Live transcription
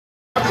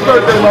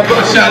birthday, my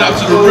brother. Shout out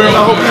to the real.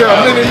 I hope you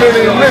have many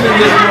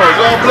more.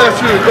 God bless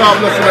you. God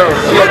bless America.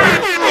 I love you.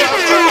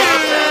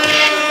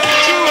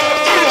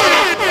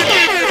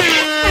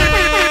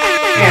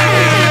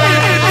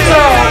 So,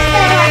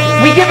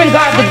 we giving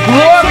God the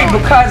glory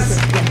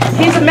because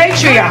He's a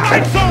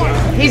matriarch.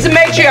 He's a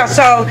matriarch.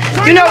 So,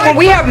 you know, when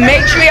we have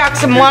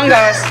matriarchs among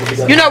us,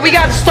 you know, we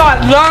got to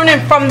start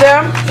learning from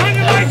them.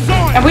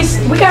 And we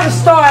got to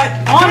start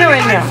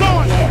honoring them.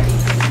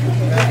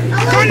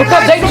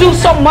 Because they do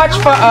so much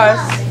for us.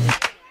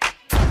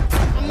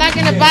 I'm not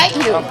going to bite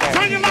you.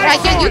 Right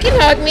here, you can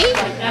hug me.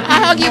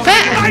 I'll hug you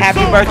back.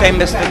 Happy birthday,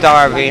 Mr.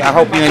 Darby. I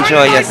hope you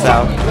enjoy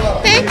yourself.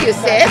 Thank you,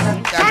 sis.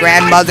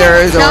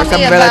 Grandmothers or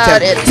some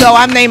relatives. No,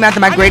 I'm named after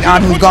my great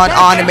aunt who's gone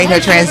on and made her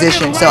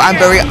transition. So I'm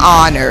very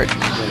honored.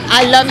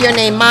 I love your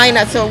name,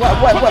 Mina. So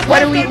what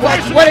are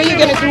you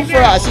gonna do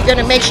for us? You're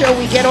gonna make sure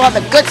we get all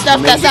the good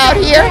stuff that's out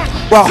here?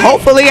 Well,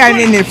 hopefully, I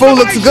mean, the food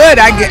looks good.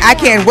 I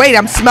can't wait.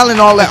 I'm smelling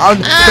all the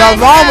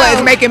aroma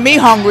is making me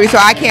hungry, so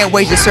I can't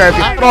wait to serve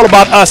it. It's all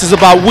about us. It's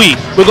about we.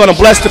 We're gonna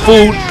bless the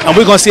food, and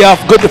we're gonna see how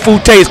good the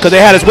food tastes. Because they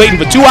had us waiting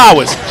for 2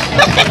 hours.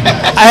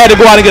 I had to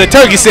go out and get a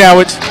turkey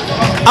sandwich.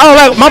 I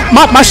don't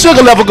like my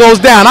sugar level goes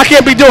down. I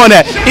can't be doing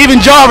that. Even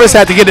Jarvis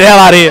had to get the hell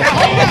out of here.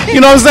 You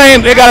know what I'm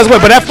saying? They got us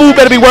wait, but that food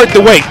better be worth the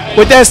wait.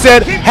 With that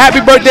said,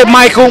 happy birthday,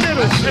 Michael,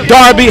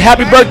 Darby.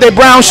 Happy birthday,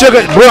 Brown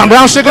Sugar. Brown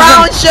Sugar.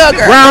 Brown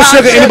Sugar. Brown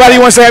Sugar. Anybody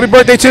want to say happy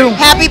birthday to?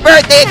 Happy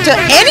birthday to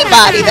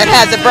anybody that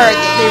has a birthday.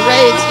 They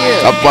raised you.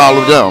 I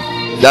followed them.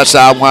 That's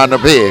how I wound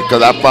up here, because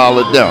I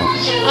followed them.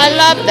 I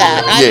love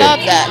that. I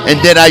love that.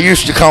 And then I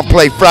used to come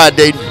play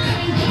Friday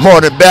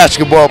morning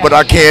basketball, but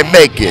I can't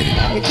make it.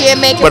 You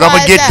can't make it. But I'm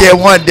going to get there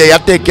one day. I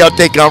think y'all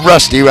think I'm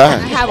rusty, right?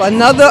 I have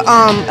another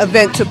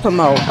event to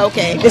promote.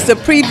 Okay. It's a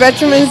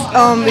pre-veterans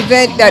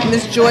event that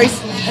Miss Joyce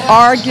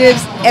R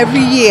gives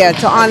every year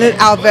to honor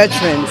our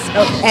veterans.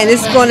 Okay. And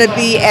it's going to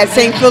be at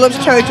St.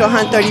 Philip's Church on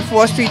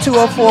 134th Street,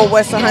 204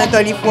 West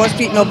 134th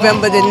Street,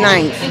 November the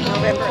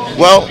 9th.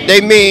 Well,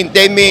 they mean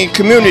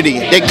community.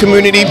 They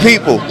community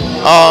people.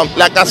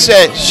 Like I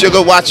said,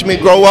 Sugar watched me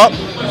grow up.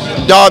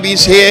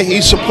 Darby's here.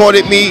 He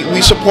supported me.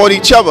 We support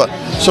each other.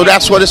 So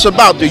that's what it's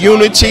about, the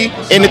unity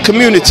in the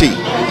community.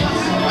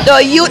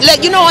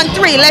 You know, on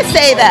three, let's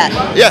say that.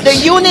 Yes. The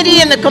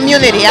unity in the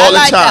community. All I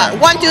like the time.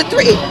 that. 1, 2,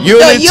 3.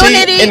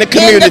 Unity in the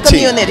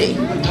community. In the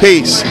community.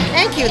 Peace.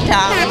 Thank you,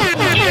 Tom.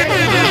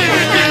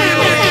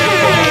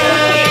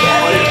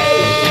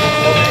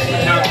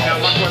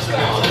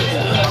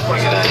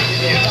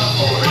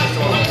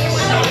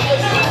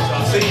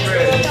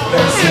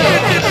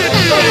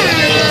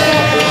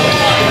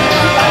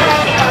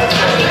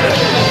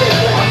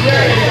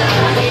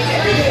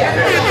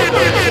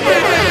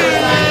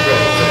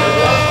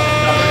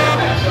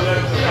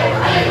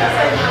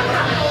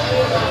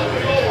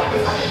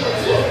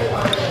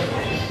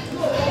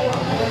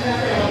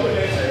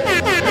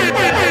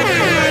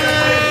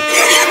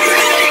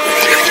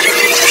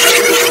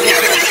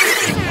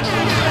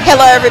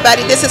 Hello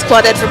everybody, this is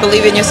Claudette for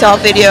Believe in Yourself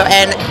video,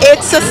 and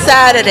it's a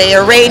Saturday,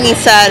 a rainy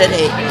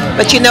Saturday.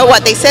 But you know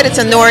what, they said it's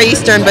a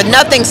nor'eastern, but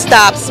nothing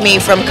stops me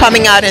from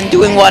coming out and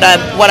doing what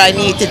I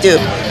need to do.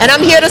 And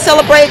I'm here to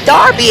celebrate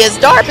Darby. It's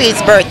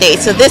Darby's birthday,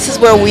 so this is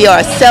where we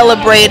are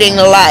celebrating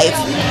life.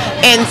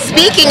 And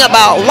speaking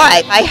about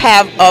life, I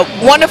have a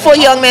wonderful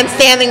young man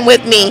standing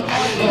with me,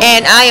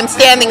 and I am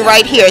standing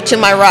right here to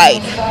my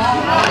right.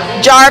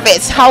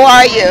 Jarvis, how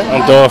are you?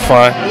 I'm doing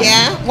fine.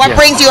 Yeah? What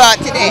brings you out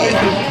today?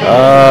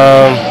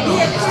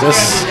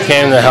 Just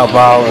came to help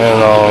out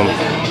and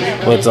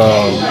with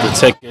the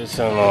tickets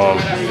and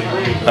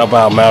help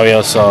out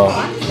Mario. So.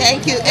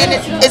 Thank you. And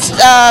it's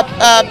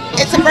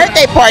a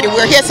birthday party.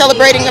 We're here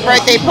celebrating a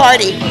birthday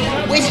party.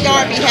 Wish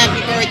Darby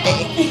happy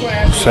birthday.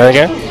 Say it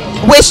again.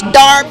 Wish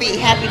Darby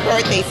happy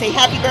birthday. Say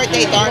happy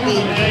birthday,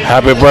 Darby.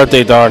 Happy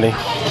birthday, Darby.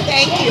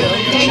 Thank you.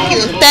 Thank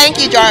you. Thank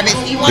you, Jarvis.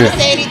 Do you want to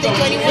say anything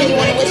to anyone? You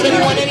want to wish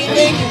anyone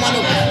anything? You want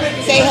to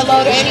say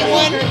hello to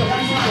anyone?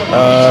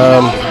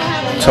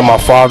 To my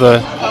father.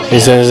 He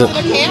says,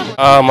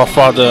 my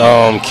father,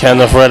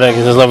 Kenneth Reddick,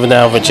 is living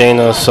down in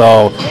Virginia.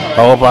 So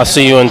I hope I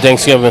see you on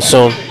Thanksgiving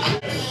soon.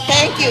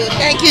 Thank you.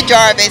 Thank you,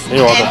 Jarvis.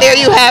 You're welcome. And there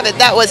you have it.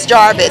 That was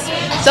Jarvis.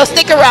 So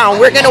stick around.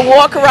 We're going to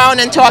walk around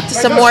and talk to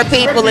some more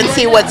people and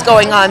see what's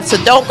going on. So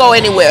don't go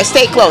anywhere.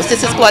 Stay close.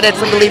 This is Claudette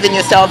for Believe in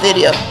Yourself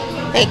video.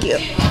 Thank you.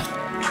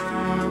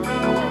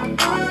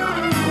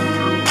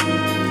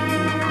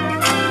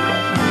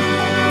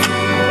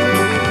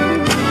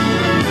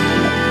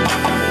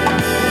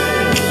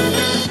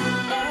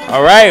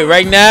 All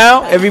right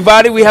now,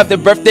 everybody, we have the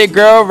birthday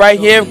girl right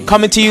here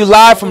coming to you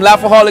live from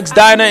Laughaholics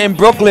Diner in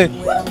Brooklyn.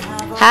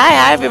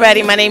 Hi,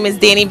 everybody. My name is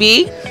Danny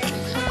B.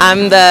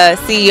 I'm the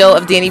CEO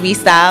of Danny B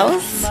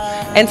Styles,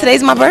 and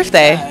today's my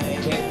birthday.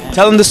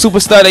 Tell them the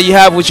superstar that you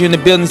have with you in the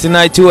building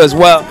tonight, too, as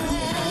well.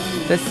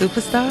 The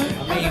superstar?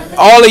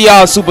 All of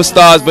y'all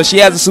superstars, but she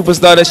has a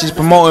superstar that she's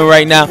promoting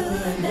right now.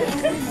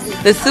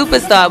 the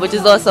superstar, which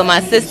is also my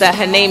sister.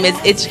 Her name is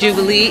It's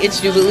Jubilee. It's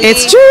Jubilee.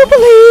 It's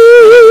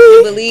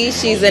Jubilee. Jubilee.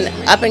 She's an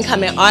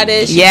up-and-coming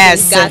artist. She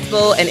Yes. sings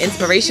gospel and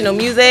inspirational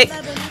music.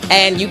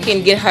 And you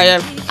can get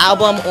her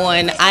album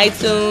on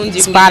iTunes,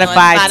 you can get it on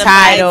Spotify,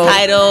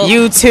 Tidal,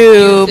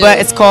 YouTube.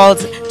 It's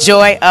called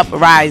Joy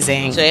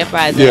Uprising. Joy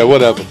Uprising. Yeah,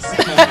 whatever.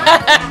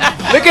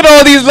 Look at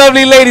all these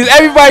lovely ladies.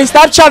 Everybody,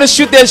 stop trying to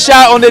shoot their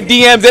shot on the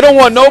DMs. They don't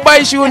want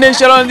nobody shooting their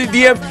shot on the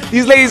DMs.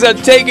 These ladies are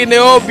taking.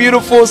 They're all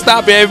beautiful.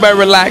 Stop it. Everybody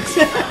relax.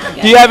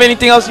 Do you have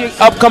anything else,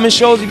 upcoming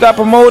shows you got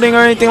promoting or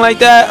anything like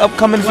that?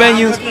 Upcoming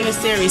venues?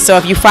 Series. So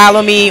if you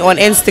follow me on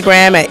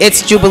Instagram at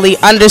It's Jubilee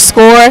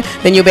 _,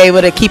 then you'll be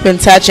able to keep in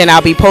touch, and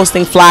I'll be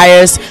posting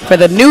flyers for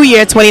the new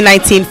year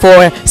 2019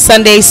 for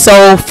Sunday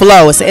Soul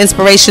Flow. It's an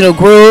inspirational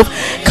groove.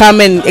 Come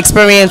and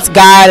experience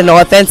God in an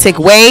authentic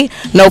way.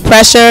 No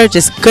pressure,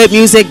 just good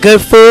music,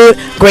 good food,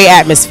 great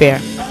atmosphere.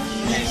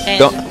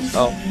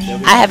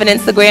 I have an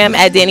Instagram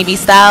at Danny B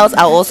Styles.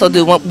 I also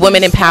do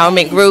women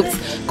empowerment groups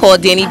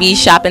called Danny B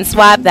Shop and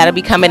Swap. That'll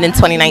be coming in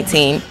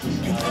 2019.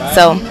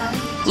 So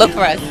look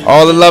for us.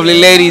 All the lovely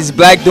ladies,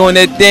 black doing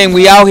their thing.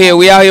 We out here.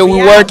 We out here. We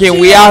working.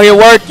 We out here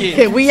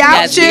working. We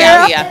out Yes, we here.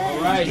 out here.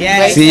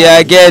 Yes. See ya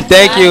again.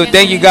 Thank you.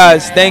 Thank you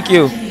guys. Thank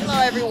you. Hello,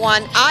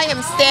 everyone. I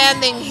am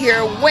standing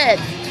here with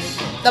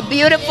the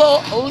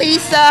beautiful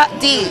Lisa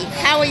D.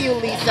 How are you,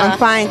 Lisa? I'm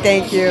fine,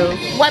 thank you.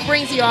 What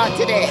brings you out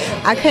today?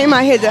 I came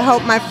out here to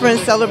help my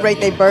friends celebrate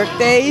their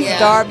birthdays, Yeah.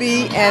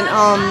 Darby and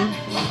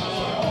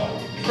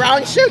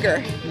Brown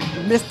Sugar.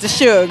 Mr.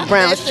 Suge,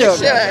 Brown Mr.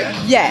 Sugar. Suge.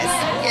 Yes.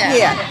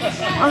 Yeah.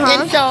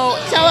 Uh-huh. And so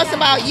tell us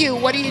about you.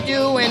 What do you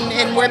do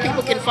and where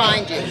people can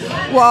find you?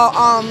 Well,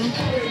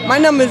 my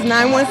number is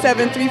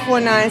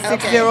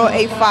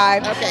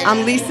 917-349-6085. Okay.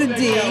 I'm Lisa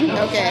D.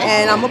 Okay.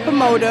 And I'm a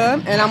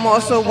promoter, and I'm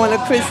also one of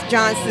Chris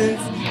Johnson's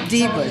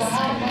divas.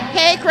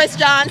 Hey, Chris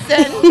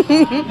Johnson.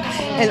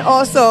 And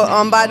also,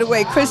 by the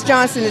way, Chris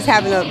Johnson is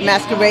having a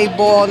masquerade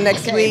ball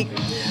next week.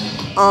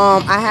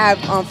 I have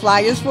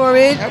flyers for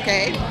it.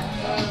 Okay.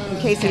 In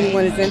case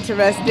anyone is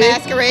interested.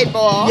 Masquerade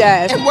ball.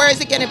 Yes. And where is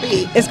it going to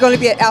be? It's going to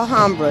be at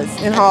Alhambras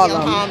in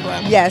Harlem.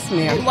 Alhambra. Yes,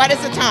 ma'am. And what is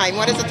the time?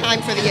 What is the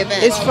time for the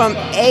event? It's from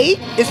 8.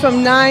 It's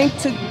from 9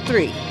 to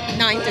 3.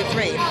 9 to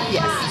 3.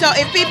 Yes. So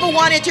if people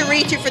wanted to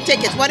reach you for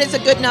tickets, what is a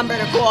good number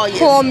to call you?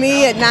 Call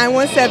me at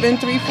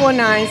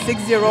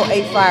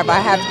 917-349-6085. I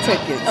have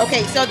tickets.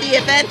 Okay, so the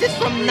event is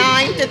from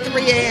 9 to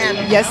 3 a.m.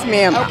 Yes,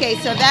 ma'am. Okay,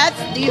 so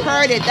you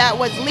heard it. That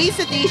was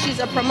Lisa D. She's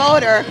a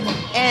promoter.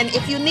 And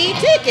if you need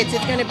tickets,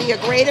 it's going to be a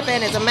great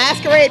event. It's a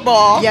masquerade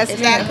ball. Yes, Is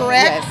ma'am. that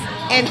correct? Yes.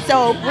 And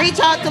so reach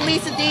out to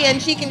Lisa D. and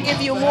she can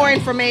give you more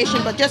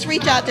information, but just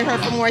reach out to her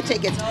for more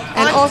tickets.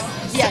 And also,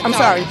 I'm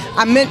sorry.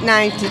 I meant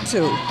 9 to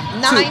 2.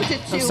 9 to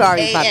 2 I'm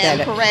sorry about a.m.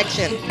 that.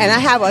 Correction. And I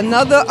have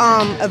another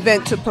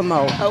event to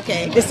promote.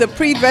 Okay. It's a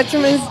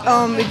pre-veterans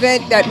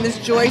event that Miss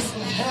Joyce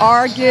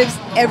R gives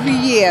every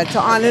year to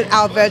honor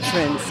our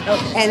veterans.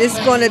 Okay. And it's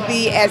going to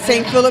be at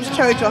St. Philip's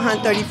Church on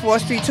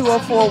 134th Street,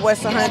 204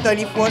 West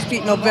 134th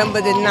Street,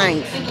 November the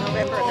 9th.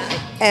 November 9th.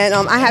 And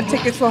I have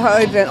tickets for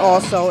her event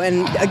also.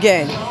 And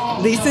again,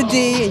 Lisa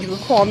D, and you can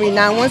call me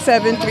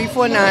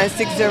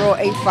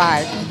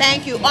 917-349-6085.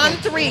 Thank you. On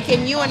 3,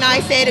 can you and I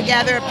say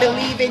together,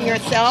 believe in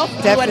yourself?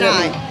 Definitely. You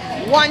and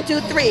I. 1, 2,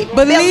 3.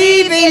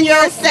 Believe in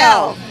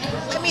yourself.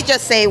 Let me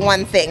just say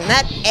one thing.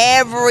 Not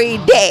every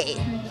day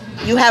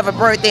you have a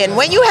birthday. And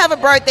when you have a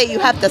birthday, you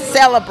have to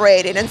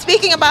celebrate it. And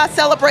speaking about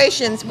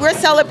celebrations, we're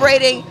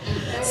celebrating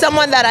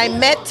someone that I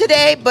met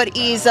today, but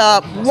he's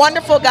a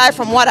wonderful guy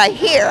from what I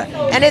hear.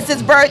 And it's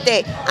his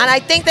birthday. And I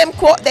think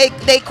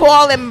they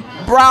call him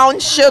Brown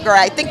Sugar.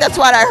 I think that's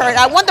what I heard.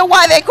 I wonder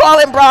why they call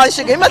him Brown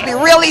Sugar. He must be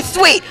really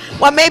sweet.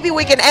 Well, maybe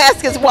we can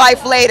ask his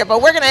wife later, but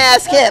we're going to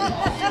ask him.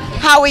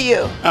 How are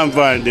you? I'm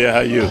fine, dear. How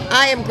are you?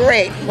 I am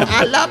great.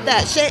 I love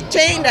that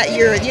chain that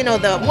you're,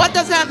 what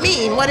does that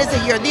mean? What is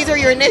it? These are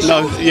your initials?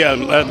 No, yeah,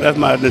 that's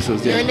my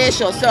initials. Yeah. Your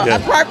initials. So, Yeah.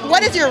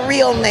 what is your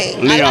real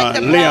name? Leon. I like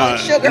the Brown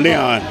Sugar.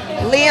 Leon.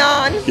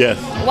 Leon? Yes.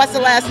 What's the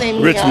last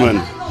name? Richmond.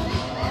 Leon?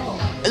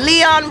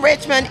 Leon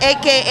Richmond,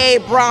 a.k.a.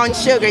 Brown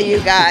Sugar, you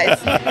guys.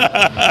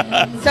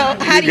 So,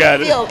 how do you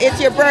feel? It's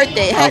your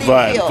birthday. How I'm do you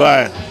fine, feel?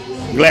 fine.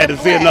 Glad to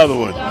see another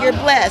one. You're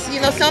blessed.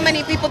 So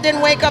many people didn't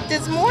wake up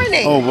this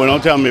morning. Oh, well,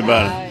 don't tell me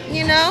about it.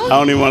 I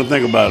don't even want to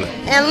think about it.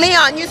 And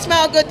Leon, you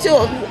smell good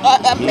too.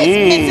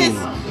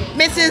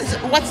 Mrs.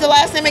 What's the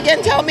last name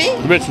again? Tell me.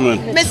 Richmond.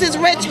 Mrs.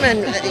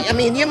 Richmond. I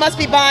mean, you must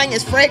be buying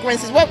his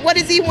fragrances. What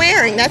is he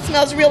wearing? That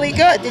smells really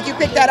good. Did you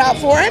pick that out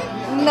for him?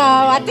 No,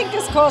 I think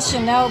it's called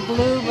Chanel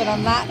Blue, but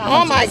I'm not 100%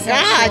 Oh my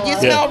God, sure. you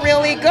smell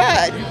really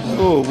good.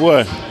 Oh,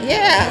 boy.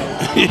 Yeah.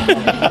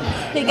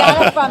 He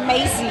got it from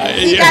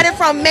Macy's. He got it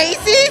from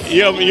Macy's?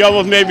 You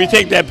almost made me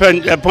take that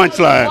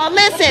punchline. Well,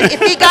 listen,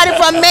 if he got it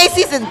from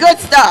Macy's, it's good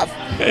stuff.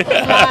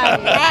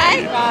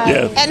 Right?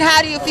 Yes. And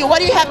how do you feel? What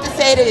do you have to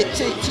say to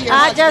your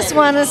I just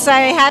want to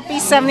say happy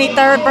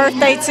 73rd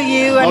birthday to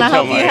you, and I Don't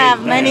tell hope you my have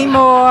age, many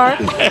more.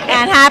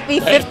 And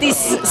happy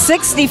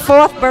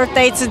 64th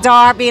birthday to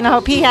Darby, and I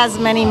hope he has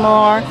many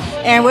more.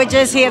 and we're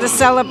just here to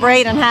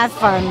celebrate and have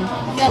fun.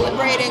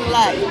 Celebrating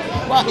life.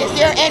 Well, is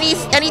there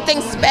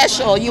anything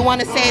special you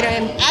want to say to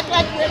him? Act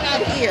like we're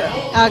not here.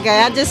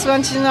 Okay, I just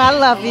want you to know I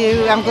love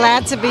you. I'm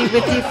glad to be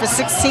with you for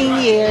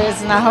 16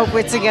 years, and I hope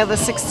we're together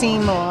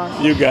 16 more.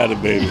 You got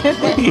it, baby. Well,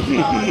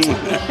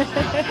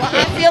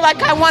 I feel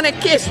like I want to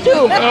kiss too.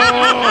 Oh,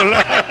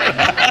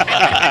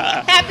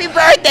 Happy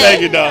birthday.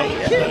 thank you, darling.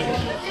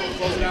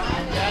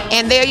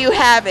 And there you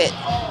have it.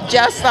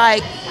 Just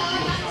like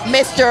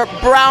Mr.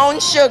 Brown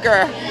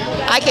Sugar,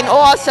 I can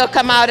also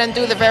come out and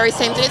do the very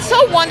same thing. It's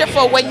so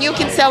wonderful when you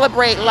can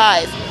celebrate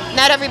life.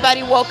 Not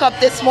everybody woke up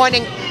this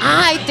morning.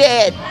 I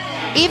did.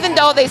 Even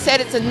though they said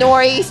it's a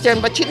nor'easter,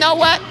 but you know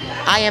what?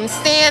 I am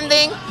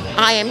standing,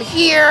 I am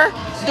here,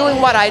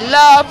 doing what I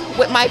love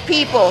with my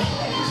people,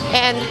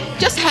 and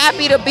just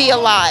happy to be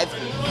alive.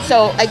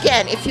 So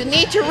again, if you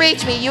need to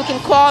reach me, you can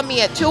call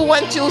me at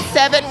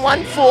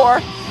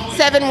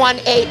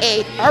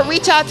 212-714-7188 or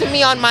reach out to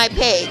me on my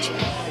page.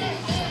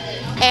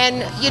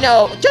 And, you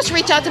know, just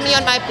reach out to me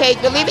on my page,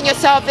 Believe in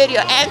Yourself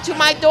video. And to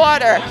my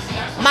daughter,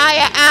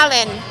 Maya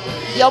Allen,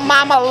 your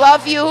mama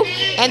love you.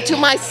 And to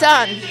my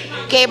son,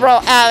 Gabriel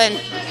Allen,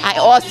 I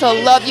also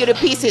love you to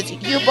pieces.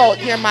 You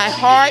both, you're my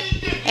heart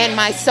and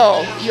my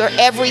soul. You're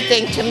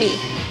everything to me.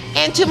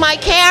 And to my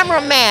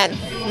cameraman,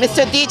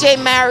 Mr. DJ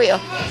Mario,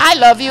 I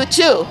love you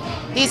too.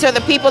 These are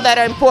the people that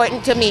are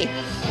important to me.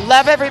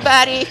 Love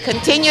everybody.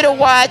 Continue to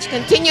watch.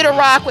 Continue to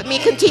rock with me.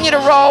 Continue to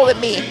roll with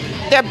me.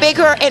 There are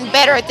bigger and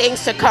better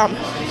things to come.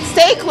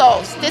 Stay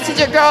close. This is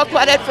your girl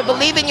Claudette for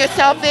Believe in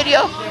Yourself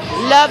video.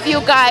 Love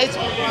you guys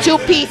to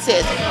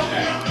pieces.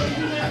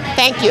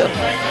 Thank you.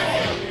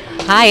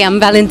 Hi, I'm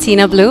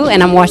Valentina Blue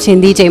and I'm watching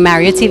DJ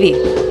Mario TV.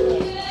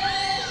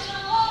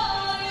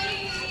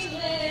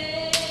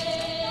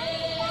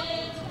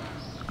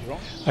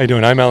 How you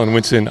doing? I'm Alan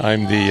Winson.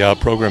 I'm the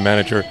program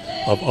manager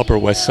of Upper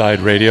West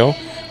Side Radio.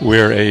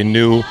 We're a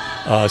new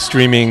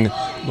streaming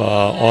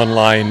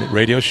online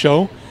radio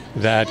show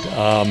that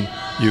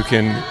you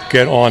can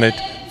get on it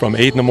from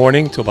 8 in the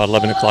morning to about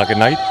 11 o'clock at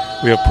night.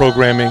 We have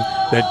programming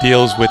that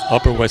deals with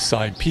Upper West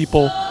Side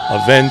people,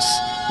 events,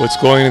 what's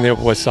going on in the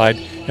Upper West Side,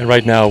 and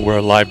right now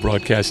we're live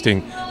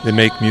broadcasting the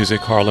Make Music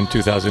Harlem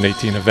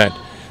 2018 event.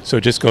 So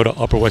just go to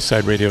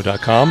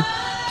upperwestsideradio.com,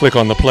 click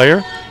on the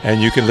player,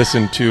 and you can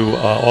listen to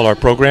all our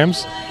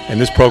programs,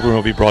 and this program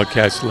will be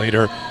broadcast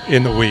later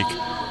in the week.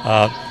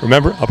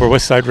 Remember, Upper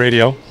West Side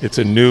Radio, it's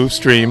a new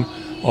stream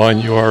on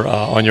your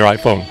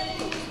iPhone.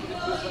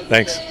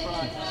 Thanks.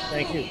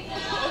 Thank you.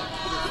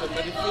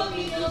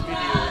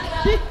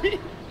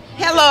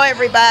 Hello,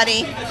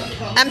 everybody.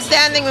 I'm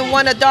standing with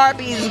one of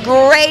Darby's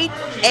great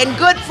and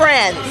good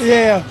friends.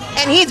 Yeah.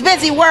 And he's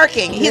busy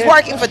working. He's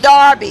working for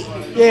Darby.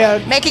 Yeah.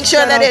 Making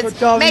sure that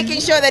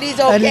he's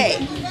okay.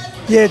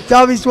 Yeah,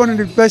 Darby's one of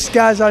the best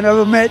guys I've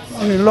ever met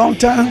in a long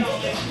time.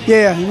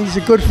 Yeah, and he's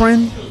a good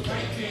friend.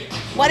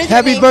 What is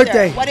Happy your name,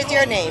 birthday. sir? What is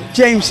your name?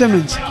 James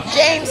Simmons.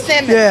 James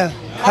Simmons. Yeah.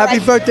 Happy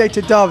birthday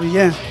to Darby,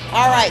 yeah.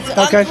 All right, so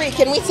Okay. on three,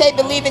 can we say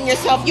believe in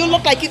yourself? You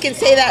look like you can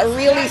say that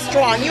really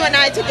strong. You and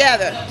I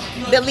together.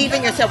 Believe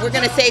in yourself. We're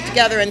going to say it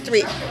together in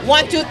 3.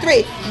 1, 2,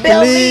 3.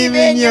 Believe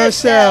in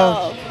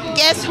yourself.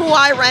 Guess who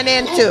I ran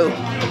into?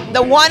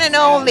 The one and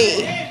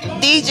only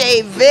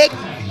DJ Vic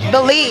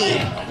Believe.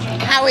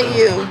 How are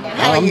you?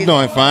 I'm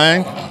doing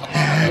fine.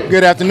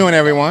 Good afternoon,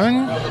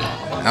 everyone.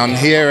 I'm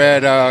here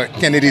at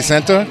Kennedy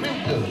Center.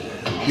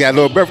 Got a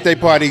little birthday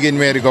party getting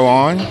ready to go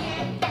on,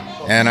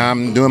 and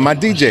I'm doing my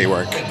DJ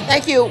work.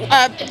 Thank you.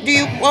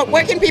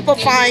 Where can people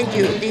find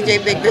you, DJ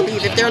Vic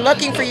Believe? If they're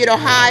looking for you to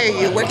hire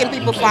you, where can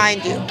people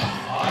find you?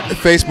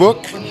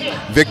 Facebook,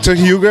 Victor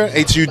Huger,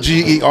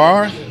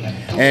 Huger,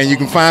 and you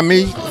can find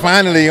me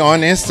finally on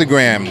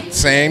Instagram,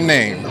 same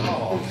name.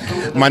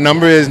 My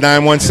number is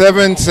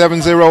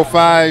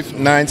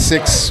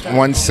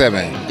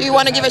 917-705-9617. Do you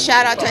want to give a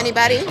shout out to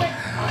anybody?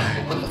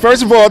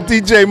 First of all,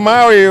 DJ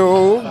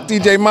Mario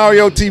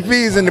TV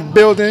is in the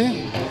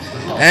building,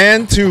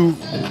 and to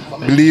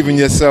Believe in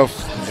Yourself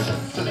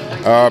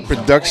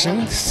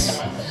Productions,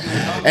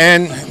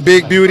 and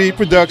Big Beauty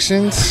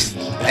Productions,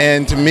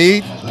 and to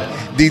me,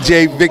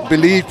 DJ Vic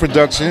Believe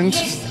Productions.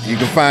 You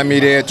can find me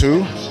there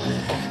too,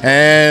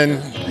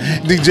 and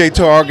DJ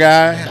Tall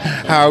Guy,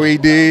 Howie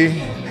D,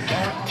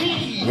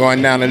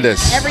 going down the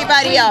list.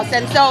 Everybody else.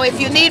 And so if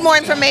you need more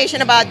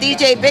information about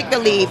DJ Vic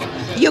Believe,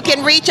 you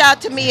can reach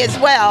out to me as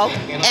well,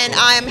 and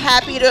I am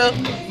happy to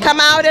come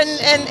out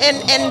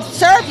and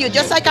serve you.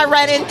 Just like I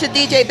ran into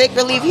DJ Vic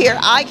Believe here,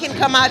 I can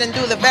come out and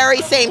do the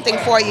very same thing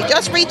for you.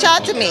 Just reach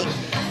out to me.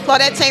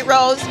 Claudette St.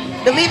 Rose,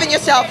 Believe in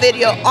Yourself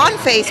video on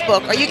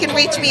Facebook, or you can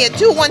reach me at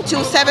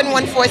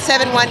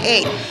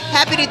 212-714-718.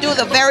 Happy to do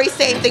the very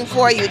same thing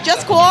for you.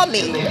 Just call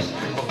me.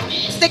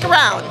 Stick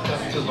around.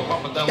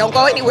 Don't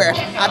go anywhere.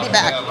 I'll be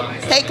back.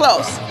 Stay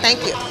close.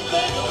 Thank you.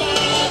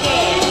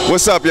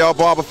 What's up, y'all?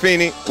 Barbara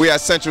Feeney. We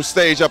at Central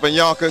Stage up in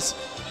Yonkers.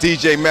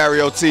 DJ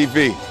Mario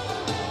TV.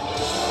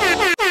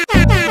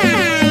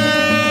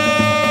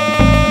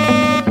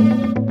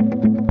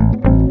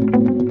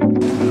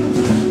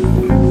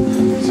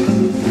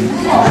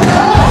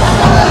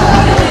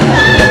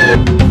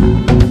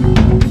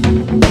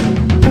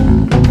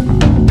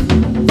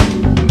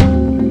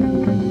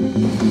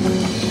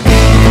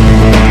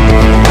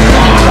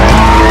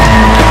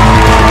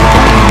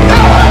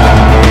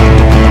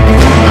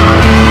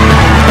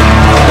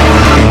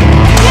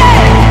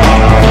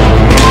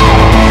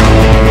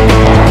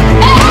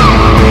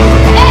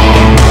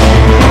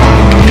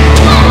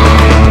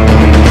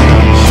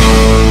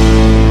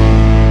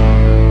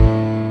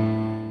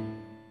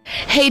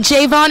 Hey,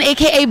 Javon,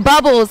 aka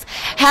Bubbles.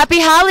 Happy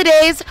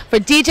holidays for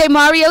DJ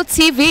Mario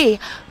TV.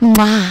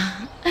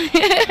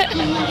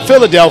 Mwah.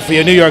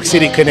 Philadelphia, New York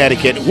City,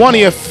 Connecticut. One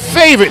of your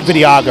favorite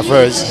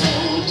videographers.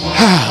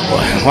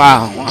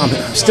 Wow, I'm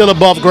still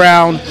above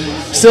ground,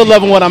 still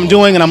loving what I'm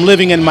doing, and I'm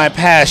living in my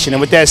passion. And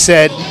with that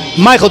said,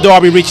 Michael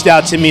Darby reached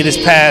out to me this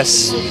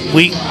past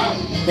week,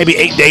 maybe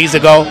 8 days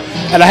ago,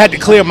 and I had to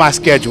clear my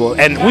schedule.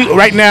 And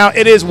right now,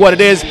 it is what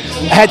it is.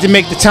 I had to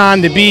make the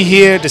time to be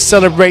here to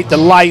celebrate the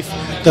life,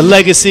 the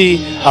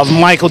legacy of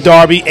Michael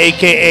Darby,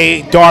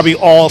 a.k.a. Darby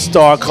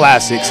All-Star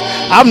Classics.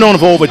 I've known him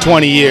for over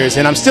 20 years,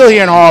 and I'm still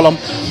here in Harlem,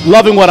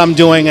 loving what I'm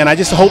doing, and I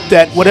just hope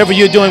that whatever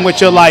you're doing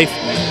with your life,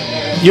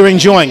 you're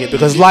enjoying it,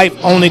 because life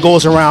only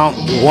goes around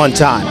one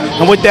time.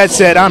 And with that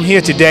said, I'm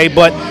here today,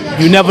 but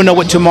you never know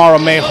what tomorrow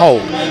may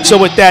hold. So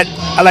with that,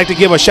 I'd like to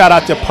give a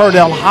shout-out to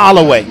Perdell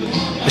Holloway,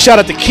 a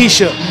shout-out to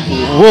Keisha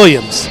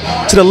Williams,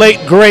 to the late,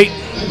 great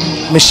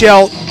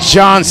Michelle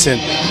Johnson,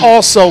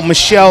 also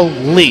Michelle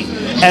Lee,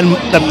 and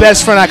the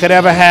best friend I could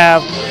ever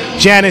have,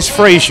 Janice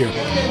Frazier,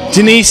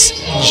 Denise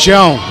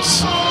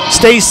Jones,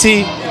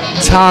 Stacy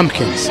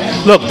Tompkins.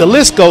 Look, the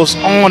list goes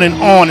on and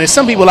on. There's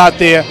some people out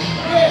there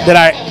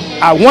that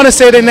I want to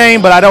say their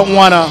name, but I don't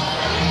want to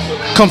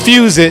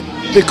confuse it,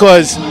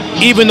 because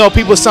even though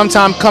people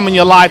sometimes come in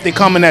your life, they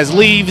come in as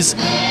leaves,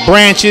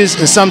 branches,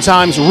 and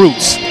sometimes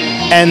roots.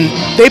 And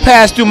they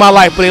passed through my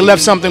life, but they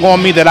left something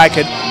on me that I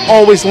could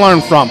always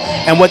learn from.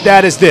 And what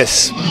that is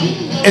this.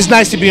 It's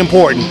nice to be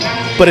important,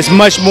 but it's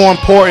much more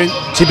important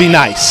to be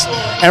nice.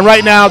 And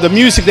right now, the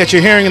music that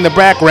you're hearing in the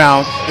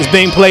background is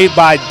being played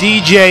by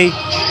DJ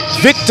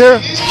Victor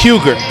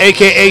Huger,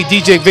 a.k.a.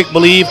 DJ Vic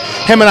Believe.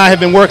 Him and I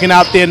have been working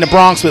out there in the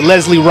Bronx with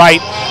Leslie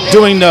Wright,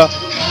 doing the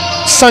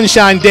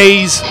Sunshine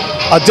Days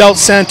Adult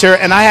Center,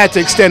 and I had to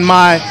extend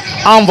my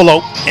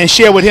envelope and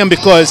share with him,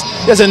 because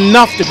there's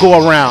enough to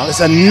go around.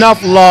 There's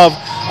enough love,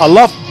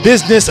 enough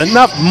business,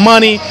 enough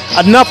money,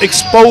 enough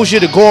exposure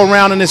to go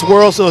around in this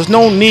world, so there's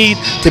no need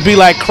to be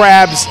like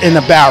crabs in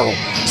a barrel.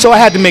 So I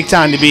had to make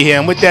time to be here.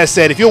 And with that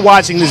said, if you're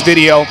watching this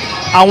video,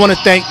 I want to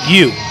thank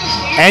you,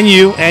 and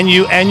you, and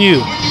you, and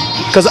you,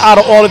 because out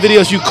of all the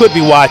videos you could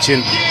be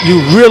watching,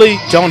 you really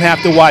don't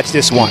have to watch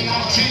this one.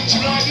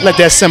 Let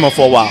that simmer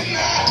for a while.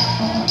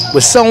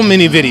 With so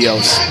many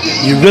videos,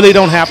 you really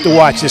don't have to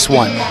watch this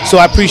one. So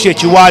I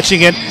appreciate you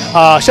watching it.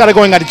 Shout out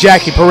going out to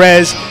Jackie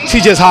Perez.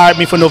 She just hired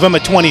me for November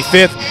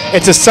 25th.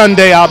 It's a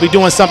Sunday. I'll be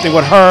doing something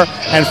with her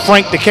and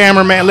Frank, the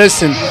cameraman.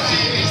 Listen,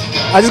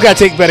 I just got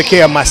to take better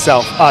care of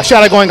myself.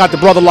 Shout out going out to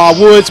Brother Law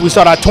Woods. We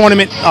start our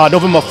tournament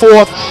November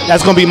 4th.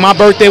 That's going to be my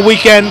birthday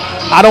weekend.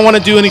 I don't want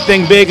to do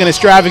anything big and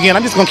extravagant.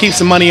 I'm just going to keep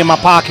some money in my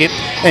pocket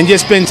and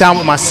just spend time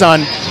with my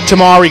son,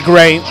 Tamari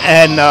Gray,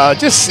 and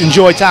just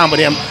enjoy time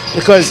with him,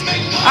 because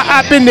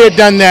I've been there,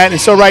 done that.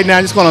 And so right now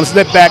I'm just going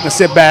to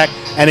sit back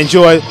and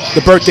enjoy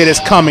the birthday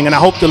that's coming, and I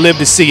hope to live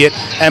to see it.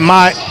 And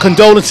my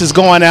condolences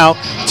going out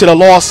to the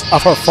loss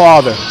of her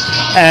father.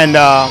 And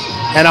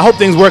I hope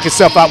things work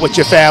itself out with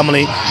your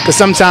family, because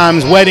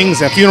sometimes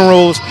weddings and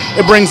funerals,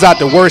 it brings out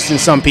the worst in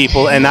some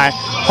people. And I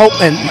hope,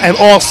 and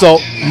also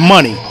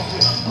money.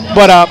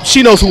 But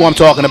she knows who I'm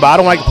talking about. I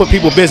don't like to put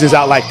people's business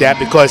out like that,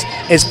 because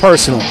it's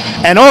personal.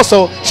 And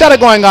also, shout out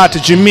going out to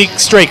Jameek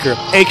Straker,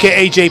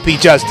 a.k.a. JP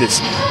Justice.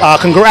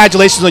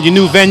 Congratulations on your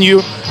new venue,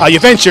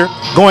 your venture,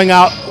 going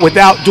out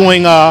without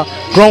doing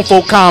grown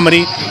folk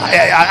comedy.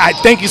 I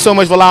thank you so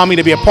much for allowing me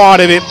to be a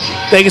part of it.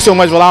 Thank you so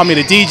much for allowing me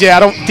to DJ. I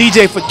don't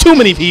DJ for too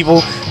many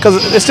people,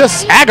 because it's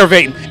just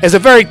aggravating. It's a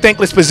very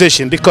thankless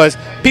position, because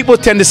people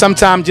tend to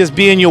sometimes just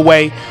be in your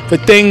way for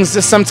things,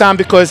 just sometimes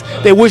because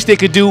they wish they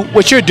could do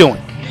what you're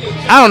doing.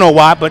 I don't know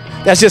why, but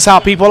that's just how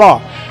people are.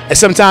 And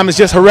sometimes it's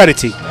just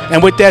heredity.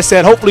 And with that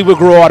said, hopefully we'll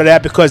grow out of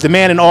that, because the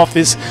man in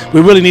office,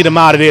 we really need him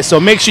out of there. So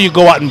make sure you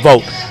go out and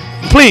vote.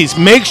 Please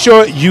make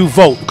sure you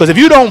vote, because if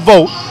you don't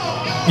vote,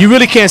 you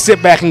really can't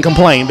sit back and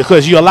complain,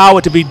 because you allow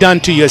it to be done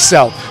to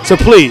yourself. So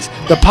please,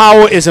 the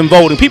power is in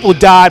voting. People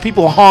died,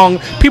 people hung,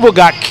 people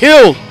got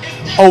killed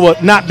over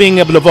not being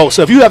able to vote.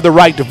 So if you have the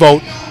right to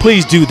vote,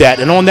 please do that.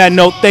 And on that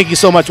note, thank you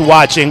so much for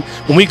watching.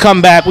 When we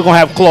come back, we're going to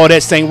have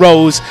Claudette St.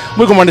 Rose.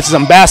 We're going to run into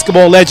some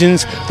basketball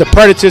legends, the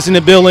Predators in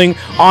the building,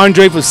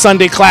 Andre from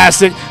Sunday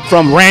Classic,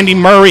 from Randy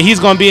Murray. He's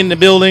going to be in the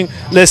building.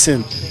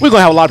 Listen, we're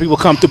going to have a lot of people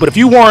come through. But if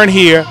you weren't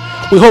here,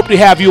 we hope to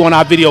have you on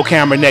our video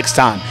camera next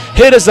time.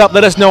 Hit us up.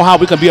 Let us know how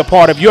we can be a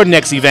part of your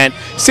next event.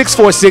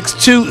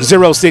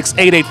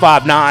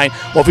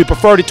 646-206-8859. Or if you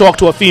prefer to talk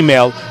to a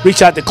female,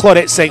 reach out to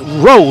Claudette St.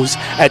 Rose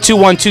at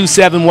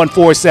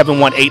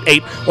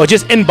 212-714-7188. Or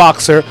just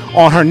inbox her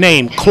on her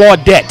name,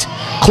 Claudette.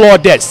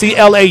 Claudette,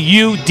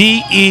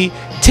 C-L-A-U-D-E-T-T-E,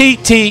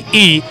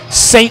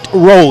 St.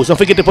 Rose. Don't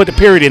forget to put the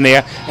period in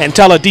there and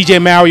tell her DJ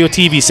Mario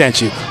TV sent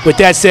you. With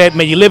that said,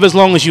 may you live as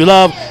long as you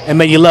love, and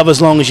may you love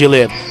as long as you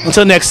live.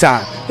 Until next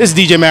time, this is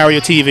DJ Mario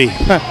TV.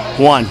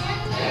 One.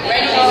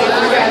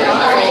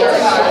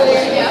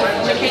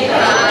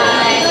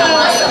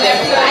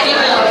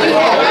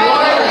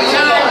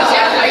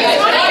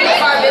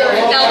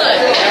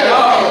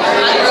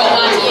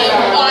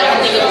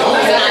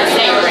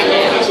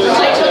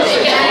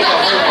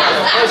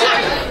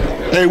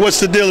 Hey, what's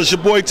the deal? It's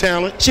your boy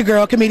Talent. It's your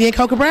girl, comedian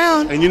Coca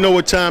Brown. And you know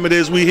what time it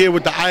is. We here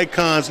with the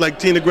icons like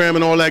Tina Graham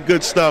and all that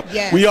good stuff.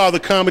 Yes. We are the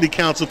Comedy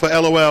Council for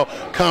LOL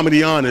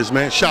Comedy Honors,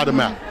 man. Shout them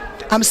out.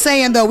 I'm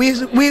saying, though,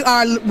 we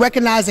are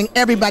recognizing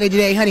everybody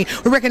today, honey.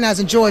 We're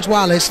recognizing George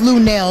Wallace, Lou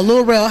Nell,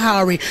 Lil Rel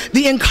Howery,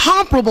 the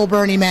incomparable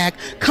Bernie Mac.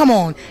 Come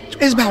on.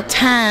 It's about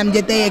time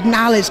that they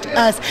acknowledged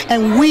us,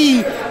 and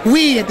we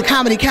at the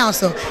Comedy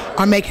Council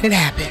are making it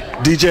happen.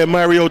 DJ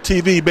Mario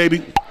TV,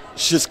 baby.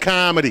 It's just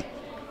comedy.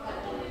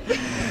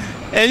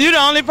 And you're the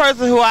only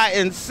person who I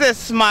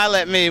insist smile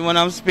at me when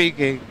I'm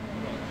speaking.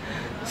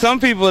 Some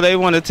people, they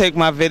want to take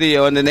my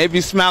video and then they be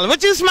smiling.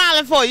 What you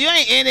smiling for? You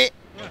ain't in it.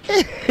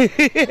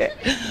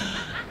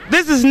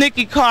 This is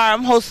Nikki Carr.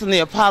 I'm hosting the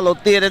Apollo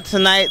Theater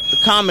tonight, the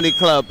comedy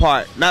club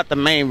part, not the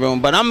main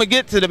room. But I'm going to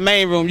get to the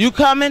main room. You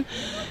coming?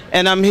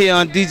 And I'm here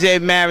on DJ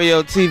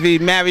Mario TV.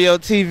 Mario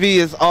TV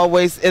is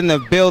always in the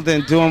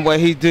building doing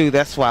what he do.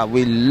 That's why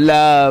we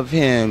love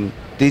him.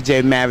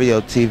 DJ Mario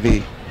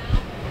TV.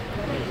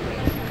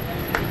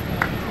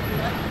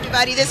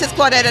 Everybody, this is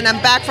Claudette, and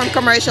I'm back from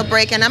commercial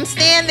break, and I'm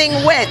standing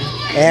with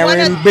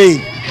Aaron B.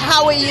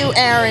 How are you,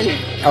 Aaron?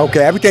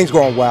 Okay, everything's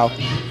going well.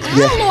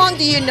 How long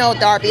do you know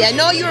Darby? I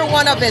know you were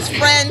one of his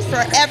friends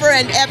forever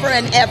and ever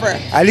and ever.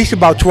 At least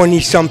about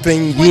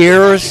 20-something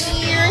years.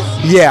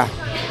 Yeah.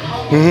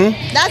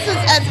 Mm-hmm. That's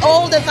as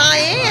old as I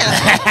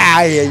am.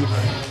 I hear you.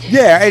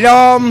 Yeah,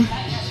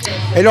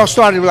 it all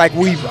started like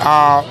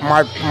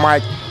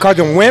my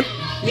cousin Wimp.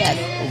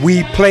 Yes.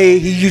 We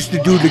played. He used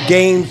to do the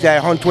games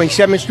at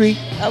 127th Street.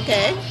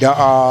 Okay. The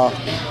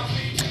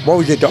what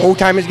was it? The Old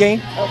Timers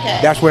game. Okay.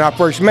 That's when I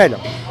first met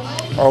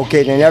him.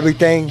 Okay, then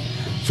everything.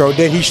 So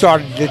then he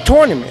started the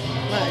tournament.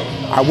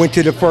 Right. I went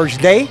to the first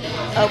day.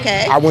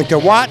 Okay. I went to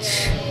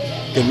watch.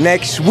 The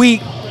next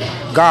week,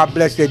 God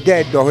bless the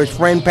dead, though his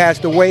friend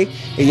passed away.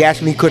 He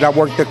asked me, could I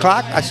work the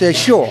clock? I said,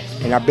 sure.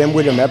 And I've been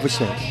with him ever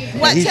since.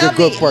 Well, he's tell a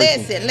good me,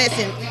 person.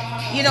 listen.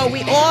 You know,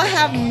 we all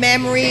have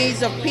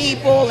memories of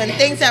people and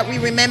things that we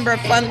remember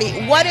fondly.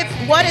 What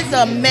is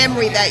a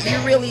memory that you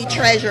really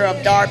treasure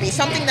of Darby?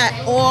 Something that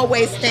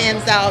always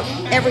stands out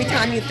every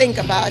time you think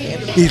about him.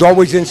 He's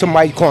always in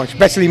somebody's corner,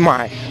 especially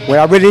mine. When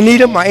I really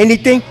need him or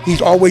anything, he's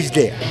always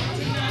there.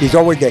 He's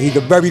always there. He's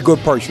a very good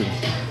person.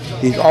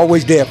 He's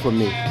always there for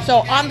me. So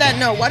on that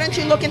note, why don't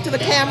you look into the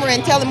camera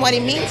and tell him what he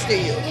means to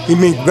you? He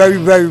means very,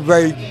 very,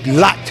 very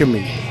lot to me.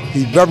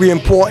 He's very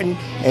important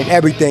and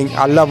everything.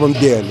 I love him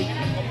dearly.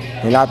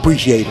 And I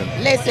appreciate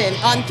him. Listen,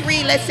 on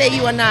 3, let's say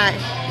you and I.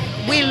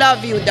 We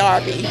love you,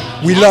 Darby.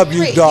 We love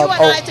you, Darby.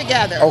 You and I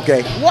together.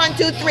 Okay. 1,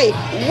 2, 3.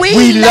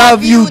 We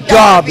love you,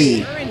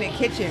 Darby. We're in the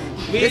kitchen.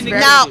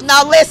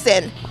 Now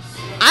listen.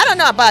 I don't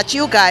know about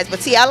you guys, but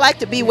see, I like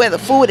to be where the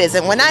food is,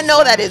 and when I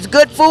know that it's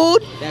good food,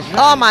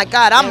 oh my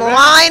God, I'm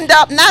lined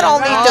up not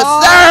only to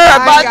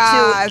serve but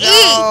to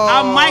eat.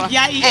 I'm Mike,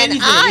 y'all eat and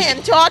anything. I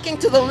am talking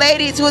to the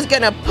ladies who's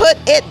gonna put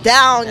it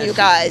down, you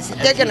guys.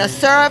 They're gonna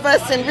serve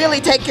us and really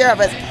take care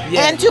of us.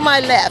 Yeah. And to my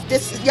left,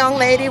 this young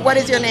lady, what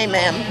is your name,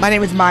 ma'am? My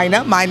name is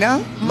Mina.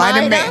 Mina,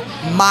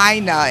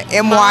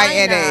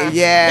 M-Y-N-A. Yes.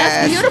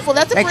 That's beautiful.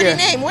 That's a Thank pretty you.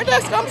 name. Where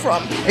does that come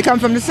from? It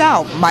comes from the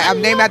South.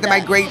 I'm named after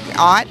my great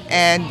aunt,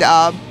 and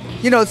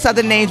you know,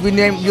 Southern names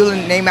you'll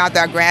name after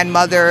our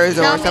grandmothers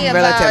or Tell me some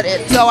about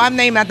relative. it. So I'm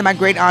named after my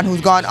great aunt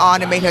who's gone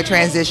on and made her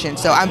transition.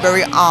 So I'm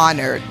very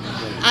honored.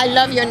 I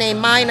love your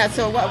name, Mina.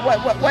 So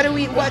what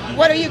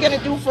are you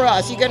gonna do for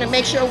us? You gonna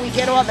make sure we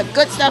get all the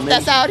good stuff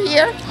that's out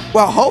here?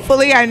 Well,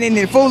 hopefully, and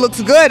the food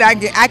looks good. I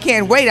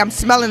can't wait. I'm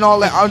smelling all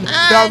the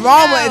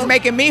aroma is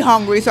making me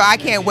hungry, so I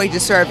can't wait to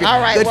serve you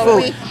All right, good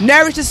well, food.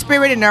 Nourish the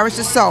spirit and nourish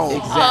the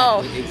soul.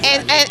 Oh,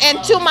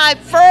 and to my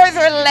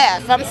further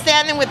left, I'm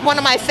standing with one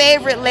of my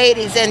favorite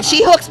ladies, and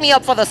she hooks me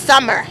up for the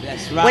summer.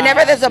 That's right.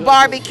 Whenever there's a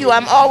barbecue,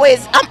 I'm all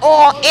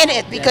in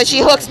it because she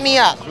hooks me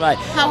up. Right.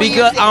 How are you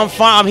Because feeling? I'm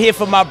fine. I'm here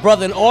for my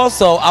brother, and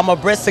also I'm a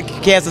breast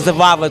cancer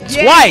survivor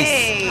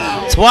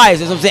twice. Twice.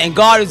 That's what I'm saying. And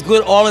God is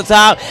good all the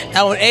time. And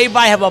I want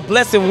everybody have a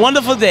blessed and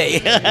wonderful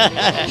day.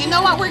 You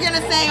know what we're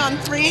gonna say on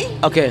 3?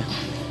 Okay.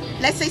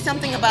 Let's say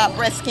something about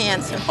breast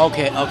cancer.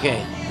 Okay.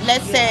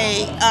 Let's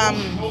say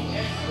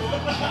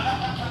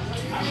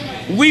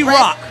We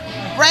rock.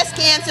 Breast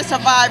cancer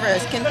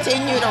survivors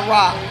continue to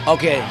rock.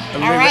 Okay. All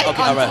right,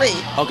 Okay. on All right.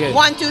 3. Okay.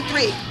 1, 2,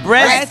 3.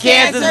 Breast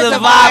cancer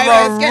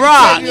survivor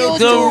rock. continue To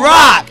to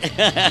rock.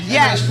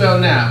 Yes. Spell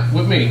now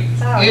with me.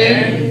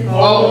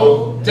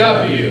 N-O-W.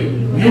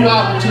 New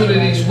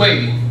opportunities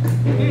waiting.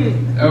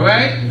 All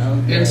right?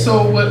 And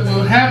so what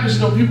will happen is,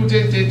 people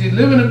they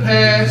live in the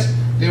past,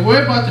 they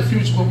worry about the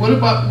future, but what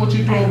about what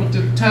you're doing with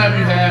the time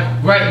you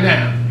have right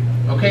now?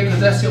 Okay? Because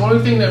that's the only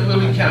thing that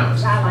really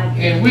counts.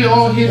 And we're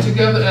all here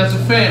together as a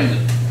family.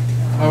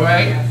 All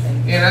right?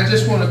 And I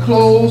just want to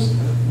close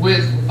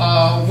with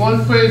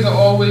one phrase I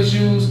always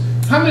use.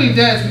 How many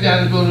dads we got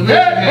in the building? Raise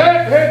your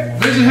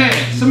hand. Raise your hand.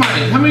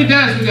 Somebody. How many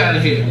dads we got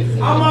in here?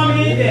 I'm on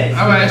me dad.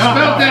 All right.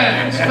 Spell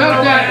that.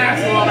 Spell that.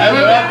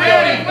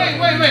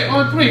 Wait.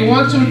 On 3.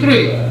 1, 2,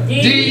 3.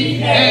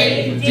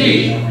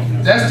 D-A-D.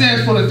 That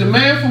stands for the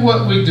demand for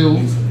what we do,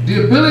 the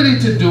the ability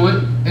to do it,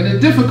 and the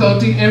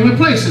difficulty in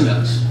replacing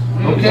us.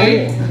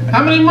 Okay?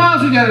 How many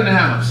moms we got in the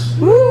house?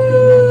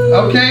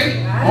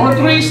 Okay? On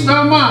three,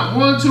 spell mom.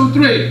 1, 2,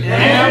 3.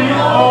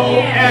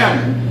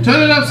 M-O-M.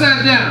 Turn it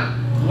upside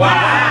down.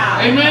 Wow.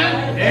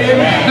 Amen?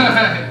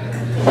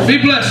 Amen. Be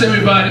blessed,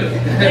 everybody.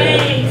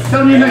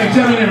 Tell me your name.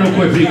 Tell me your name real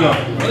quick, Vigo.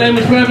 My name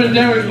is Reverend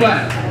Derek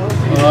Black.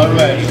 All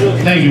right.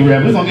 Thank you,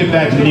 Rev. We're going to get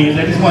back to the news.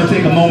 I just want to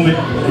take a moment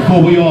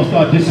before we all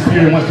start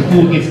disappearing once the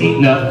food gets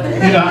eaten up.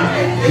 You know,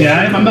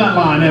 yeah, I'm not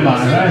lying, am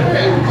I?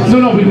 Right?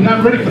 No, we're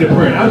not ready for the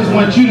prayer. I just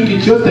want you to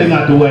get your thing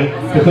out the way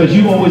because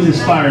you always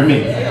inspire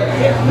me.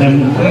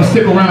 And I'm going to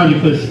stick around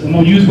you because I'm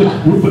going to use what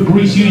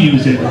grease you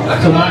using.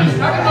 So mine.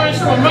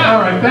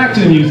 All right, back to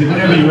the music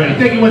whenever you're ready.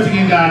 Thank you once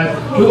again, guys.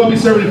 We're going to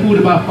be serving the food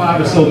in about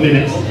 5 or so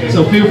minutes.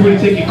 So feel free to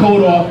take your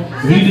coat off.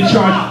 If you need to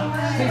charge,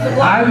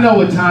 I know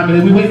what time it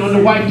is. We're waiting on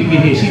the wife to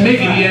get here. She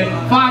making it yet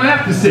 5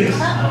 after 6.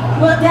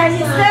 Well, then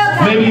you still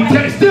got Maybe you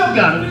still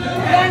got it.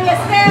 Then you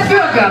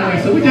still got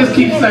it. So we just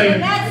keep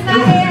saying,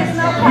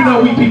 you know,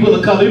 we people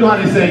of color, you know how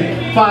they say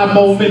 5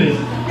 more minutes.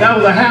 That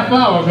was a half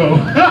hour ago.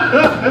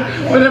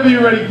 Whenever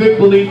you're ready, Vic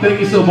Believe, thank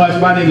you so much.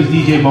 My name is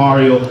DJ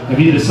Mario. If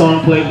you need a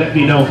song played, let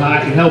me know how I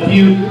can help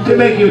you to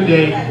make your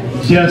day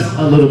just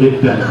a little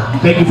bit better.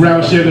 Thank you,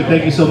 Brown Sugar.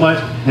 Thank you so much.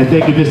 And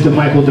thank you, Mr.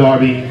 Michael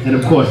Darby. And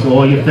of course, to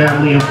all your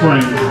family and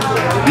friends.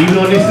 Even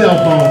on your cell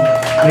phone,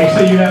 make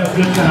sure you have a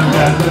good time,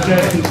 guys,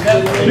 okay?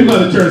 We're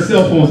going to turn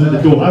cell phones at the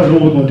door. I don't know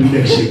what we're going to do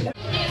next year.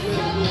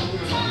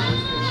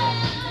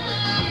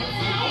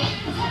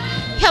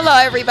 Hello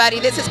everybody,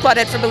 this is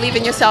Claudette for Believe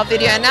in Yourself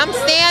video, and I'm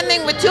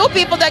standing with 2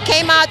 people that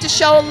came out to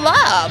show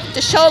love to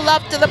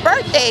the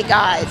birthday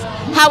guys.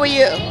 How are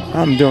you?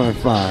 I'm doing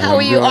fine. How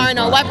are you,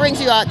 Arnold? What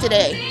brings you out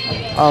today?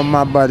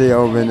 My buddy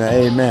over in the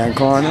Amen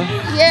corner.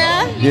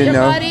 Yeah? Your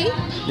buddy?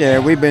 Yeah,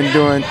 we've been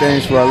doing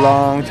things for a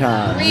long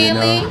time.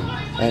 Really?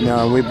 You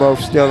know? And we both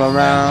still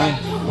around.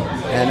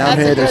 And That's I'm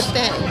here a good to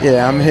thing.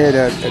 Yeah, I'm here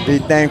to be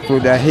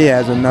thankful that he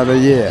has another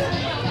year.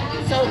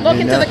 So look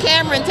into the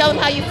camera and tell him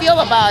how you feel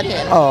about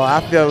him. Oh, I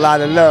feel a lot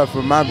of love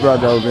for my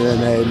brother over in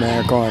the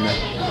Amen corner.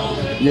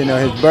 You know,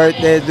 his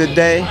birthday is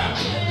today,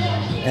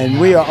 and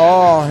we are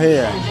all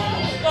here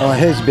on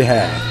his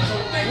behalf.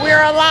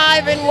 We're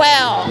alive and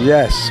well.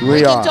 Yes, we are.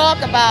 We can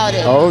talk about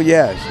it. Oh,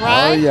 yes.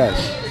 Right? Oh, yes.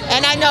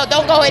 And I know,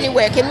 don't go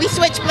anywhere. Can we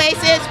switch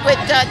places with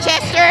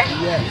Chester?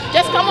 Yes.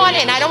 Just come on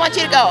in. I don't want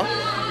you to go.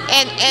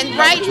 And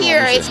right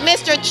here is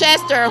Mr.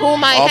 Chester,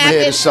 whom I I'm happen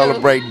here to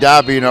celebrate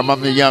Darby, and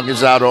I'm the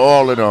youngest out of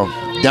all of them.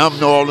 Them,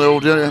 all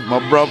the my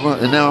brother,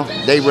 and them,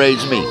 they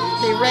raised me.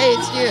 They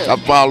raised you. I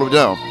followed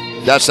them.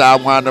 That's how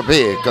I wound up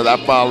here, because I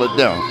followed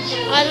them.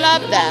 I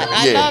love that.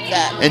 I love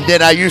that. And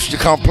then I used to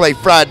come play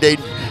Friday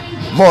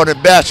morning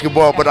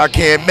basketball, but I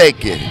can't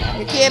make it.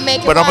 You can't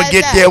make it. But I'm going to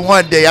get there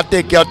one day. I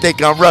think y'all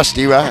think I'm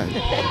rusty, right?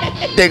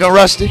 Think I'm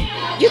rusty?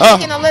 You're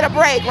taking a little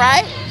break,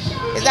 right?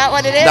 Is that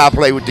what it is? Now I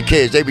play with the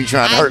kids. They be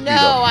trying to hurt me,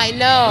 though. I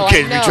know. The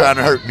kids be trying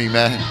to hurt me,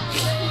 man.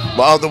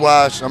 But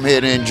otherwise, I'm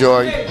here to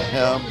enjoy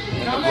him.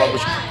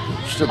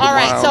 All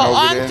right, so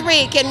on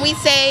 3, can we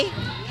say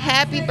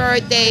happy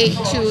birthday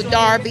to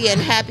Darby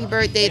and happy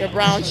birthday to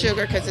Brown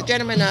Sugar? Because the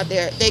gentleman out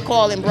there, they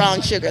call him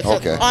Brown Sugar. So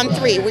okay. On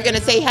 3, we're going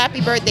to say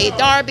happy birthday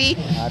Darby,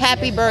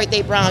 happy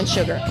birthday Brown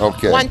Sugar.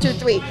 Okay. 1, 2,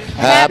 3.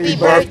 Happy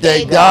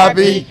birthday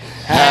Darby,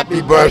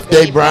 happy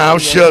birthday Brown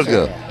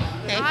Sugar.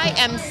 I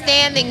am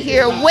standing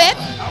here with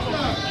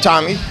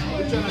Tommy.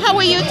 How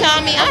are you,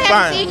 Tommy? I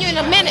haven't seen you in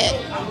a minute.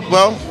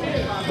 Well,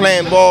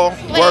 playing ball,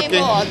 working.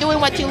 Ball, doing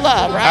what you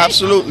love, right?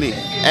 Absolutely.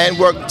 And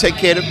work, take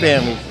care of the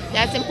family.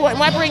 That's important.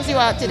 What brings you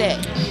out today?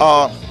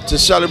 To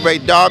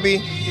celebrate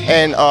Darby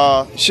and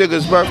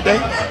Sugar's birthday.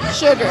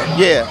 Sugar?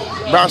 Yeah.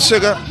 Brown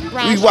Sugar.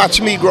 Brown We watched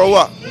me grow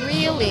up.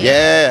 Really?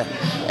 Yeah.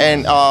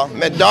 And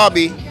met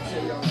Darby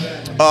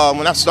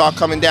when I started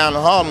coming down to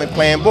Harlem and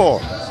playing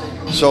ball.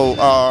 So,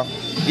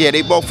 yeah,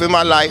 they both in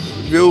my life,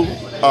 real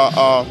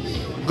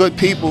good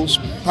people,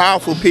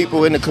 powerful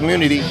people in the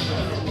community,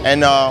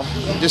 and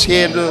just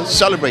here to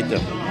celebrate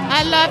them.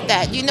 I love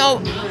that. You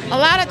know, a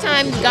lot of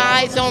times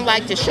guys don't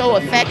like to show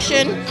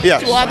affection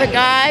to other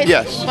guys.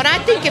 Yes. But I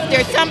think if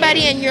there's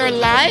somebody in your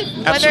life,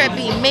 whether it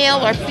be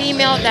male or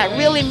female, that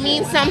really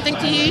means something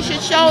to you, you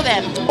should show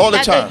them. All the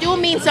that time. They do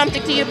mean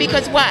something to you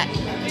because what?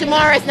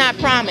 Tomorrow is not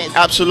promised.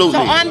 Absolutely.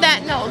 So on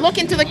that note, look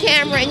into the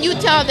camera and you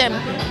tell them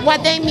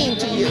what they mean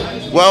to you.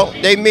 Well,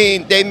 they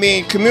mean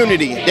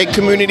community. They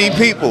community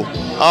people.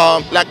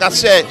 Like I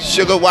said,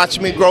 Sugar watched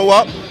me grow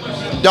up.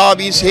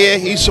 Darby's here.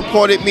 He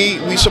supported me.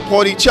 We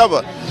support each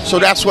other. So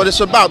that's what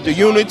it's about, the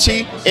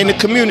unity in the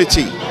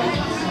community.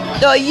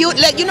 You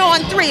know,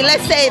 on 3,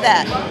 let's say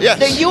that. Yes.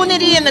 The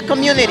unity in the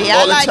community.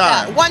 All I like the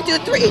time. that. 1, 2,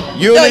 3.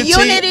 Unity, the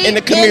unity in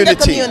the community. In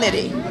the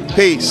community.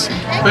 Peace.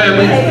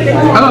 Family.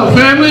 Hello,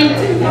 family.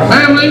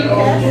 Family.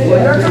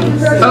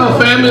 Hello,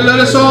 family.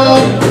 Let us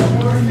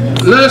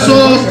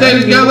all stay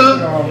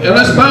together and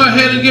let's bow our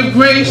head and give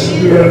grace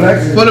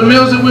for the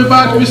meals that we're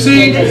about to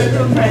receive.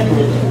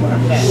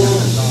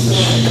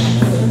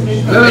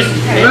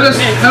 Let us.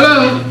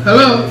 Hello.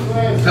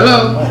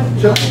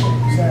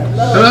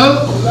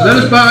 Let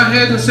us bow our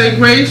heads and say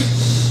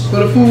grace for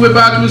the food we're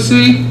about to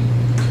receive.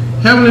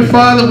 Heavenly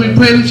Father, we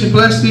pray that you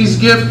bless these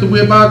gifts that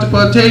we're about to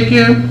partake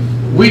in.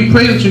 We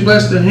pray that you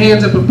bless the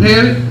hands that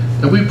prepared it,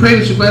 and we pray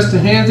that you bless the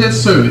hands that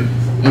serve it.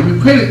 And we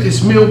pray that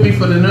this meal be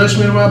for the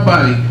nourishment of our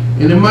body.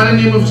 In the mighty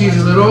name of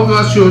Jesus, let all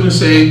God's children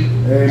say,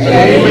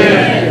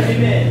 Amen.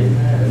 Amen.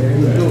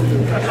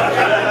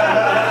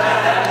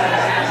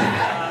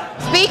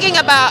 Speaking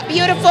about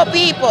beautiful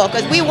people,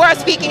 because we were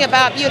speaking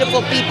about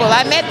beautiful people.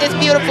 I met this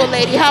beautiful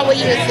lady. How are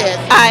you, sis?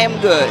 I am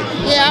good.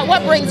 Yeah,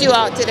 what brings you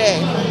out today?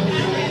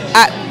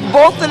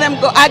 Both of them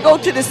go. I go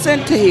to the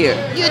center here.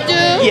 You do?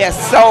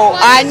 Yes. So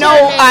I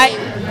know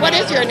What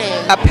is your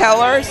name?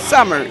 Peller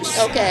Summers.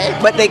 Okay.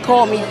 But they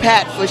call me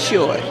Pat for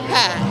short.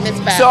 Pat, Miss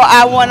Pat. So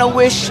I want to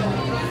wish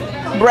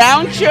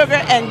Brown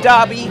Sugar and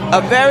Darby a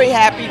very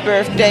happy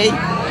birthday,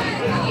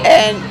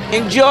 and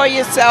enjoy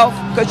yourself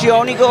because you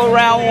only go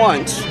around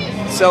once.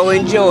 So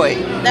enjoy.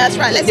 That's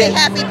right. Let's say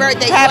happy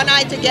birthday, you and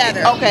I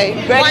together.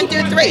 Okay. Ready? 1,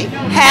 2, 3.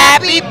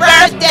 Happy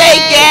birthday,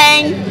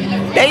 gang.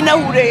 They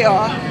know who they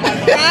are.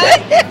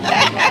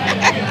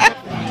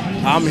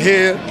 I'm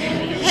here.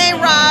 Hey,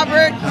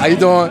 Robert. How you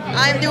doing?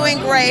 I'm doing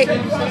great.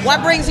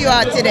 What brings you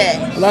out today?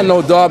 Well, I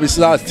know Darby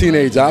since I was a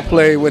teenager. I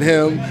played with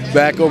him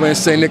back over in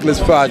St. Nicholas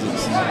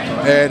Projects.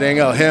 Everything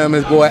else. Him,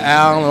 his boy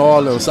Al, and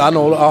all those. So I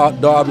know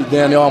Darby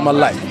down there all my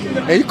life.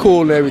 And he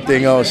cool and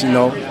everything else, you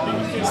know.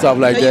 Stuff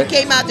like So that. you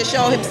came out to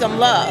show him some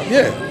love.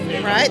 Yeah.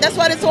 Right? That's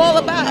what it's all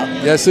about.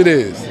 Yes, it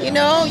is. You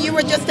know, you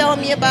were just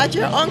telling me about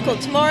your uncle.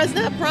 Tomorrow's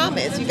not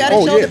promised. You got to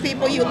Oh, show yeah. the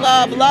people you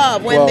love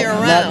when Well, they're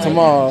around. not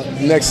tomorrow.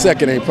 Next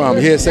second ain't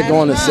promised. Here, second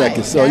on the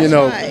second. So, you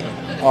know,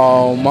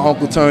 my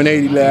uncle turned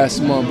 80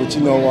 last month. But,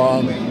 you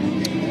know,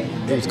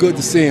 it was good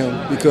to see him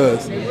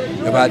because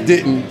if I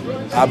didn't,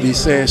 I'd be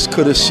saying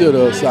coulda,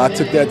 shoulda. So I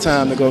took that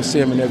time to go see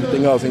him and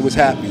everything else. He was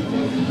happy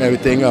and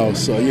everything else.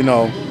 So, you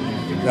know,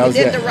 that was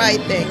You did that. the right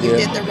thing. You Yeah.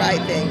 did the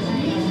right thing.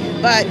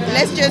 But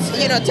let's just,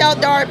 tell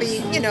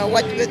Darby,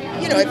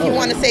 if you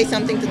want to say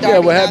something to Darby. Yeah,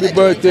 well, happy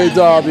birthday,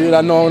 Darby. And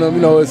I know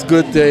him, it's a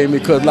good thing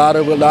because a lot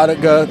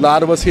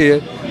of us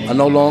here are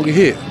no longer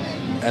here.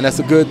 And that's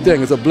a good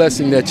thing. It's a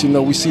blessing that,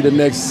 we see the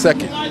next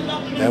second.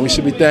 And we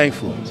should be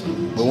thankful.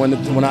 But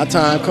when our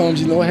time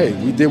comes, hey,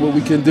 we did what we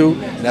can do.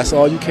 And that's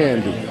all you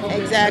can do.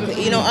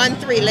 Exactly. On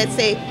 3, let's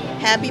say,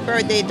 happy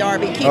birthday,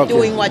 Darby. Keep Okay.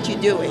 doing what you're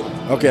doing.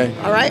 Okay.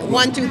 All right?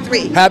 1, 2,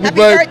 3. Happy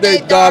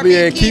birthday, Darby,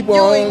 and keep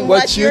on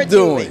what you're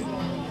doing.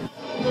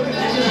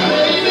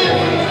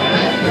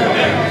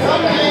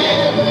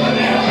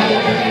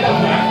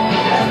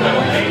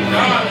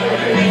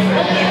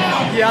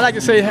 Yeah, I'd like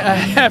to say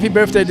happy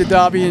birthday to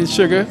Darby and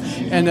Sugar,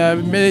 and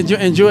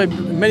enjoy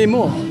many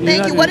more.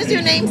 Thank you. What is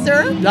your name,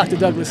 sir? Dr.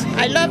 Douglas.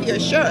 I love your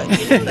shirt.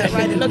 You know that,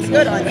 right? It looks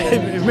good on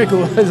you.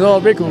 Wrinkle, it's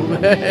all wrinkle.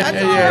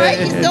 That's all right.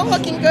 You're still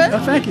looking good. Oh,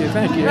 thank you.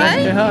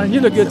 Right? You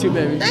look good too,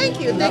 baby. Thank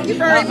you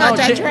very much.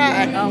 I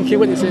tried. I don't care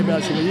what they say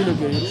about you, but you look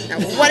good. Tell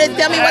me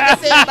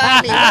what they say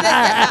about me.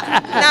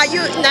 Now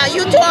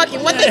you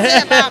talking. What they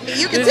say about me?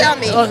 You can tell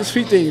me. Oh,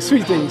 sweet things.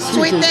 Sweet things?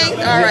 All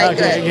right,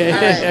 good. Okay.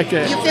 All right.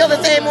 Okay. You feel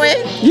the same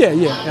way?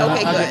 Yeah.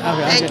 Okay, good.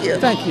 Thank you.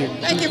 Thank you.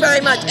 Thank you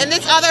very much. And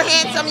this other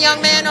handsome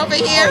young man over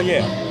here? Oh,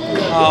 yeah.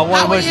 I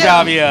want to wish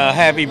Darby a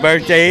happy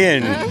birthday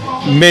and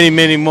many,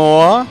 many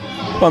more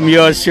from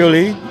yours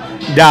truly,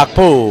 Doc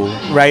Poole,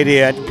 right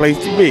here at the place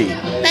to be.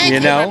 Thank you,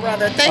 my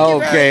brother. Thank you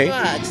very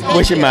much. Thank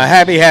Wish him you. a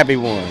happy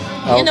one.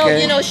 Okay.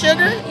 You know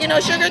Sugar? You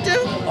know Sugar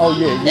too? Oh,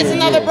 yeah. It's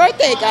another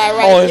birthday guy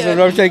right Oh, here. it's a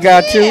birthday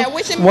guy too? Yeah,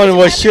 wish him One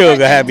was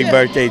Sugar, happy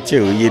birthday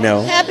too,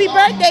 Happy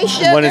birthday,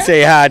 Sugar. I want to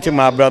say hi to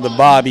my brother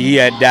Bobby. He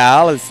at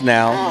Dallas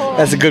now.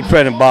 That's a good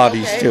friend of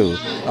Bobby's too.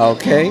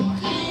 Okay?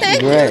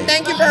 Thank Great. you.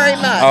 Thank you very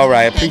much. All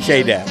right,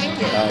 appreciate that.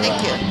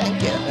 Thank you.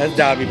 That's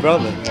Darby,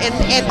 brother.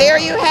 And there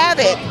you have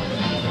it.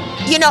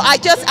 I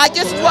just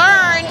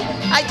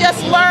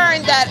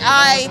learned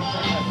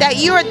that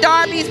you're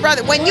Darby's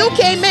brother. When you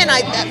came in,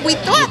 we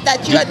thought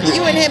that you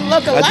and him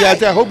look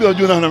alike. I hope you don't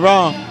do nothing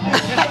wrong.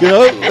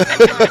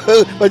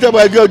 But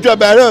somebody go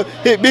jump at her,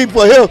 hit me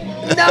for him.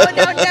 No.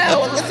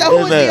 So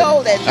who's the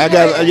oldest? I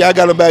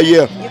got him by a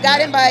year. You got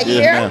him by a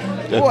year? Yes,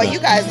 ma'am. Boy, you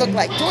guys look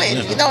like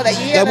twins. You know that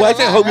you hear That's why I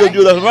that a said, lot, hope you don't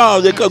do nothing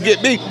wrong. They come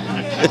get me.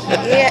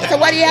 Yeah. So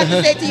what do you have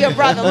to say to your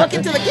brother? Look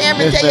into the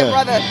camera and Yes, tell your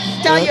ma'am. brother.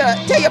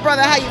 Tell your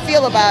brother how you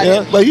feel about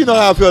Yeah, it. but you know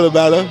how I feel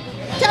about her.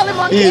 Tell him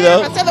on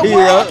camera so the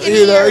world can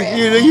hear it.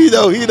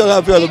 He know how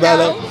I feel about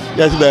her.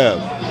 Yes, ma'am.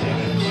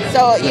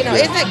 So,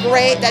 isn't it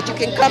great that you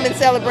can come and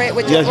celebrate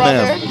with your Yes,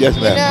 brother? ma'am. Yes,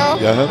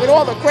 ma'am. With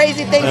all the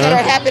crazy things that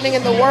are happening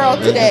in the world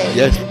today.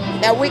 Yes.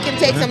 That we can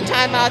take some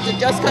time out to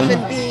just come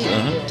and be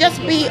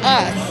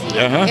us.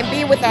 And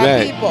be with our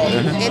Right. people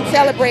and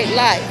celebrate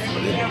life.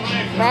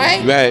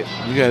 Right? Right.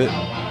 You got it.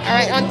 All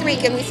right, on 3,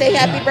 can we say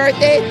happy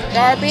birthday,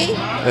 Darby?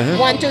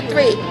 1, 2,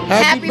 3.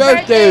 Happy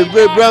birthday,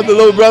 big brother,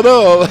 little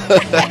brother.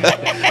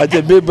 I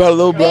said big brother,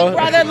 little brother. Big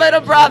brother,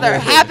 little brother.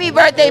 Happy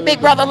birthday, big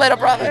brother, little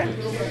brother.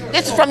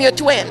 This is from your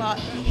twin.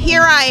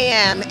 Here I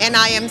am, and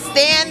I am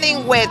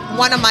standing with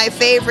one of my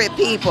favorite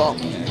people.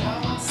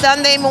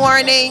 Sunday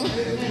morning,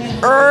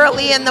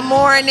 early in the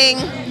morning,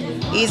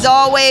 He's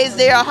always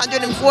there,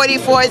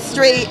 144th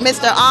Street.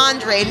 Mr.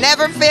 Andre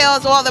never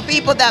fails all the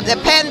people that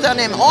depend on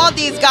him. All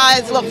these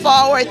guys look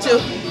forward to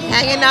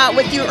hanging out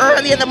with you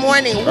early in the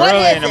morning. What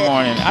early is in the it?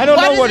 morning. I don't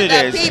know what it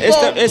is.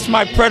 It's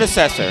my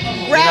predecessor.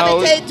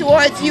 Gravitate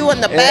towards you in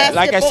the basketball.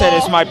 Like I said,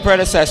 it's my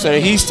predecessor.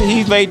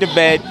 He laid the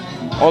bed.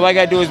 All I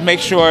gotta do is make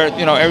sure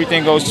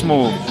everything goes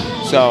smooth.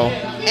 So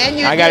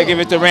I gotta give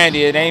it to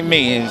Randy. It ain't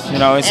me.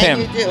 It's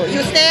him. You do.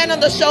 You stand on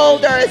the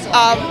shoulders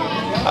of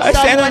I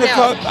stand on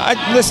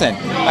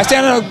I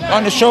stand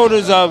on the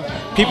shoulders of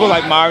people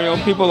like Mario,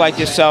 people like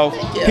yourself,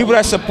 people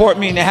that support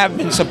me and that have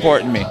been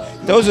supporting me.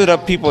 Those are the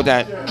people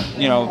that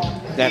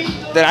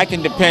that I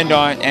can depend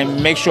on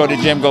and make sure the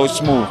gym goes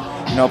smooth.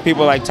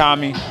 People like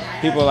Tommy,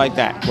 people like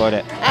that.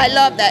 Claudette. I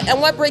love that. And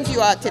what brings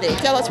you out today?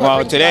 Tell us what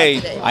brings you out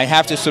today. I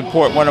have to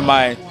support one of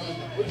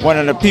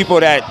the people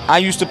that I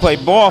used to play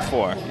ball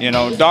for,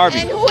 Darby.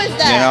 And who is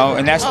that?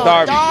 And that's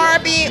Darby.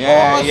 Darby,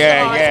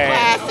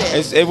 Yeah.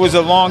 It was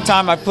a long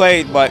time I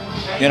played, but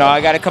I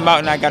got to come out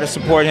and I got to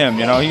support him.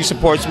 He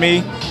supports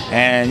me,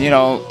 and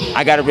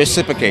I got to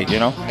reciprocate.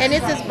 And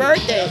it's his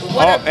birthday.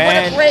 What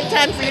a great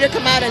time for you to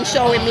come out and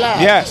show him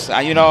love. Yes,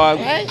 I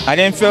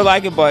didn't feel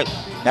like it, but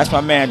that's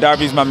my man.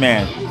 Darby's my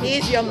man.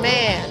 He's your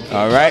man.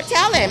 All right. So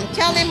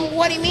tell him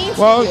what he means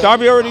to you.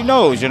 Darby already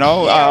knows, He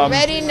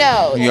already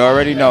knows. He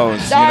already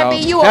knows. Darby,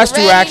 you that's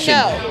already through action.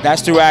 know.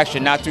 That's through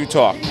action, not through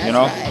talk.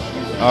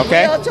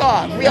 Okay. Real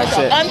talk. That's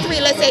it. On three,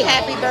 let's say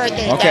happy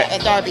birthday, Okay.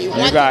 Darby. You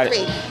 1, got 2, 3.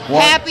 it.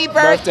 Happy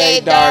birthday,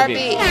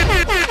 Darby.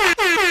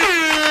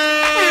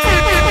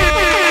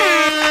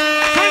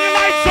 Turn your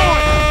lights on.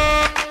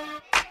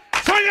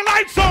 Turn your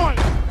lights on.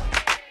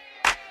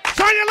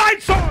 Turn your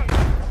lights on.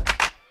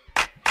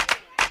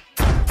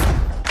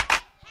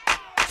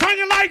 Turn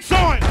your lights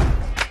on.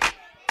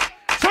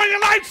 Turn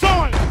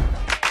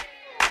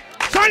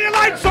your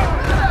lights on.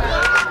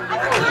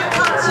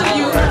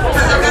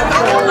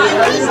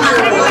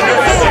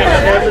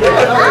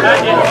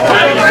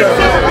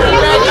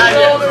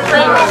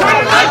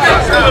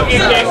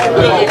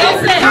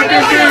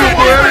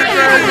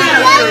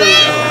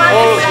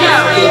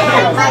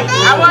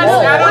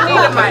 I don't need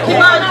a mic.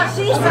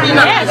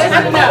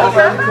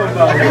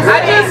 I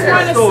just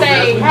want to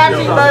say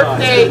happy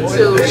birthday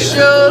to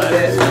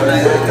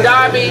Suge,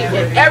 Darby,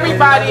 and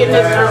everybody in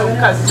this room,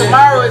 because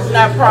tomorrow is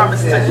not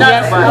promised to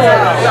none of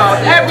us. So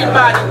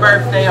everybody's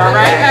birthday, all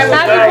right?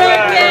 Happy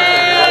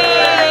birthday!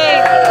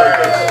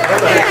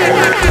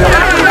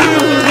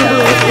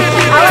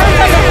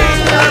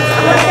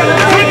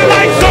 Turn your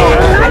lights on.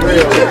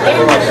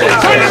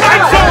 Turn your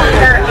lights on.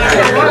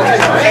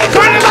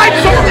 Turn your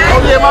lights on. Oh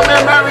yeah, my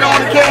man Mario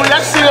on the camera.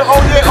 Y'all see it?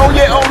 Oh yeah.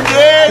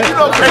 You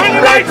know, turn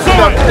your lights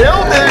on.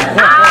 Building.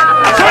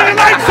 Turn your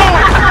lights on.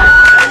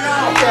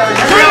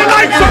 Turn your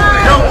lights on.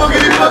 Yo,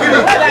 boogity. Turn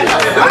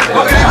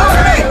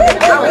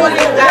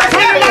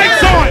your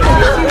lights on.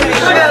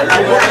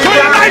 Turn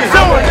your lights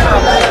on.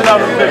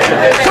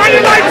 Turn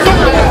your lights on.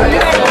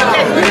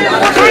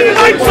 Turn your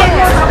lights on.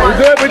 We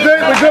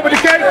good with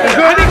the cake? We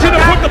good? I need you to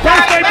put the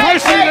birthday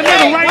person in the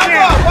middle right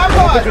now.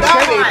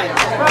 Darby!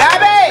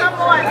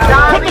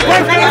 Put the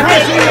birthday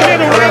person in the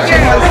middle right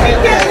now.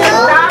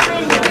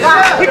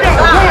 We go.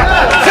 1,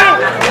 2,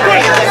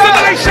 3.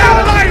 Somebody shout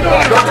a light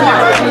on it.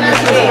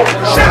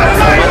 Shout a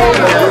light on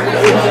it.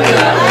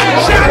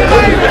 Shout a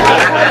light on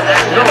it.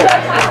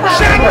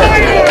 Shout a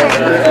light on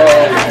it.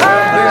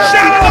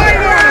 Shout a light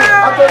on it.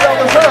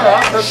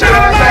 Shout a light on it. Shout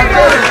a light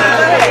on it.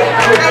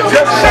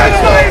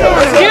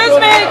 Excuse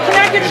me, can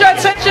I get your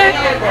attention?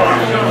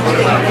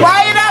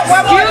 Quiet up,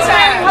 excuse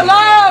me,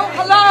 hello.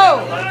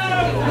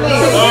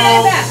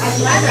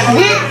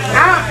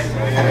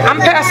 I'm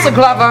Pastor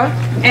Glover,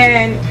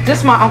 and this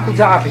is my Uncle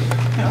Darby.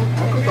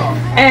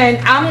 And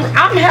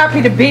I'm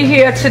happy to be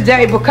here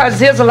today because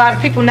there's a lot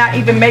of people not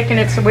even making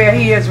it to where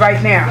he is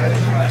right now.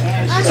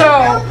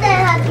 So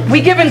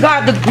we giving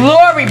God the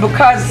glory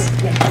because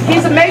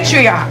he's a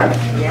matriarch.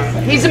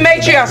 He's a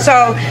matriarch.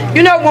 So,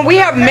 when we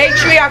have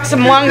matriarchs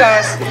among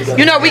us,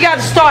 we got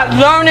to start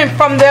learning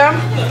from them.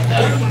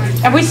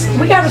 And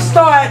we got to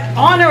start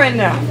honoring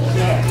them.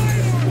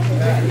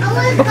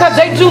 Because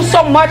they do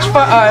so much for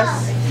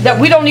us that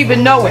we don't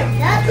even know it.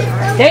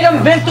 They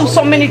done been through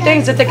so many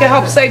things that they can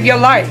help save your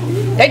life.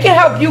 They can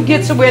help you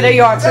get to where they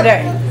are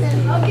today.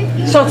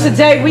 So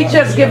today we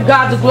just give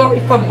God the glory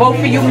for both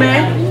of you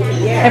men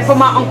and for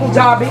my Uncle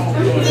Darby,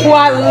 who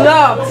I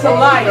love to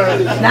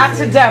life, not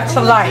to death,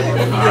 to life.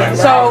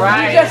 So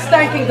we just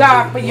thanking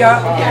God for your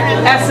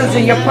essence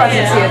and your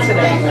presence here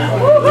today.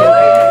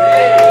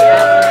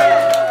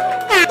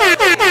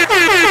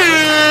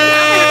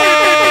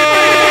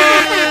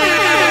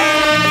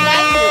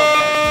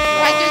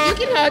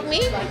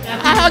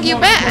 I'll hug you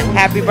back.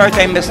 Happy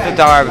birthday, Mr.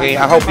 Darby.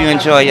 I hope you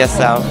enjoy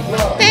yourself.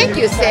 Thank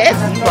you, sis.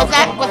 Was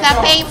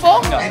that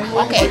painful? No.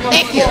 Okay,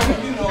 thank you.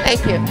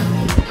 Thank you.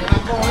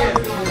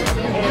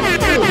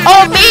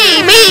 Oh,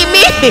 me.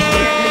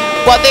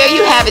 Well, there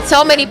you have it.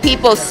 So many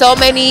people, so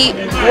many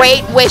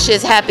great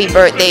wishes. Happy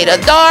birthday to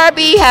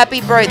Darby.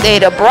 Happy birthday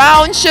to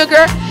Brown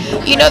Sugar.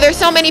 You know, there's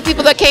so many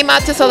people that came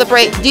out to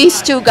celebrate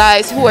these two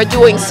guys who are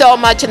doing so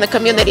much in the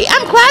community.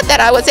 I'm glad that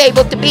I was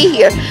able to be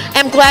here.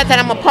 I'm glad that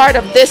I'm a part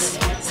of this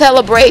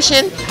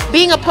celebration.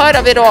 Being a part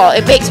of it all,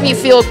 it makes me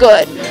feel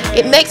good.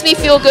 It makes me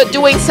feel good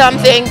doing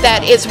something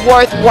that is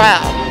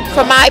worthwhile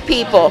for my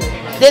people.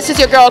 This is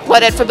your girl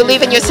Claudette for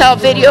Believe in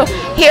Yourself video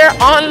here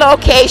on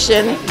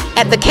location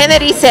at the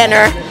Kennedy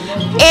Center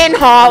in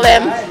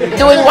Harlem,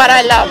 doing what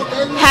I love.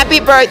 Happy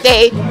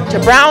birthday to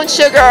Brown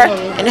Sugar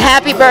and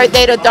happy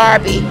birthday to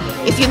Darby.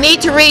 If you need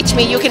to reach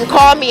me, you can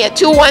call me at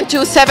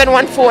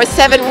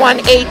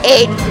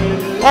 212-714-7188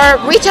 or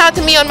reach out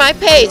to me on my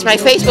page, my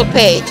Facebook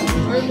page.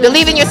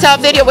 Believe in Yourself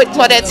video with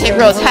Claudette St.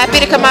 Rose. Happy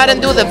to come out and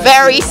do the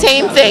very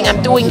same thing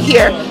I'm doing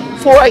here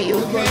for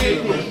you.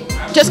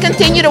 Just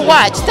continue to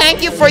watch.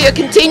 Thank you for your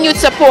continued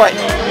support.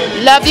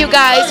 Love you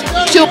guys.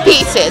 2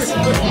 pieces.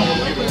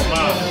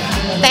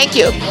 Thank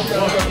you.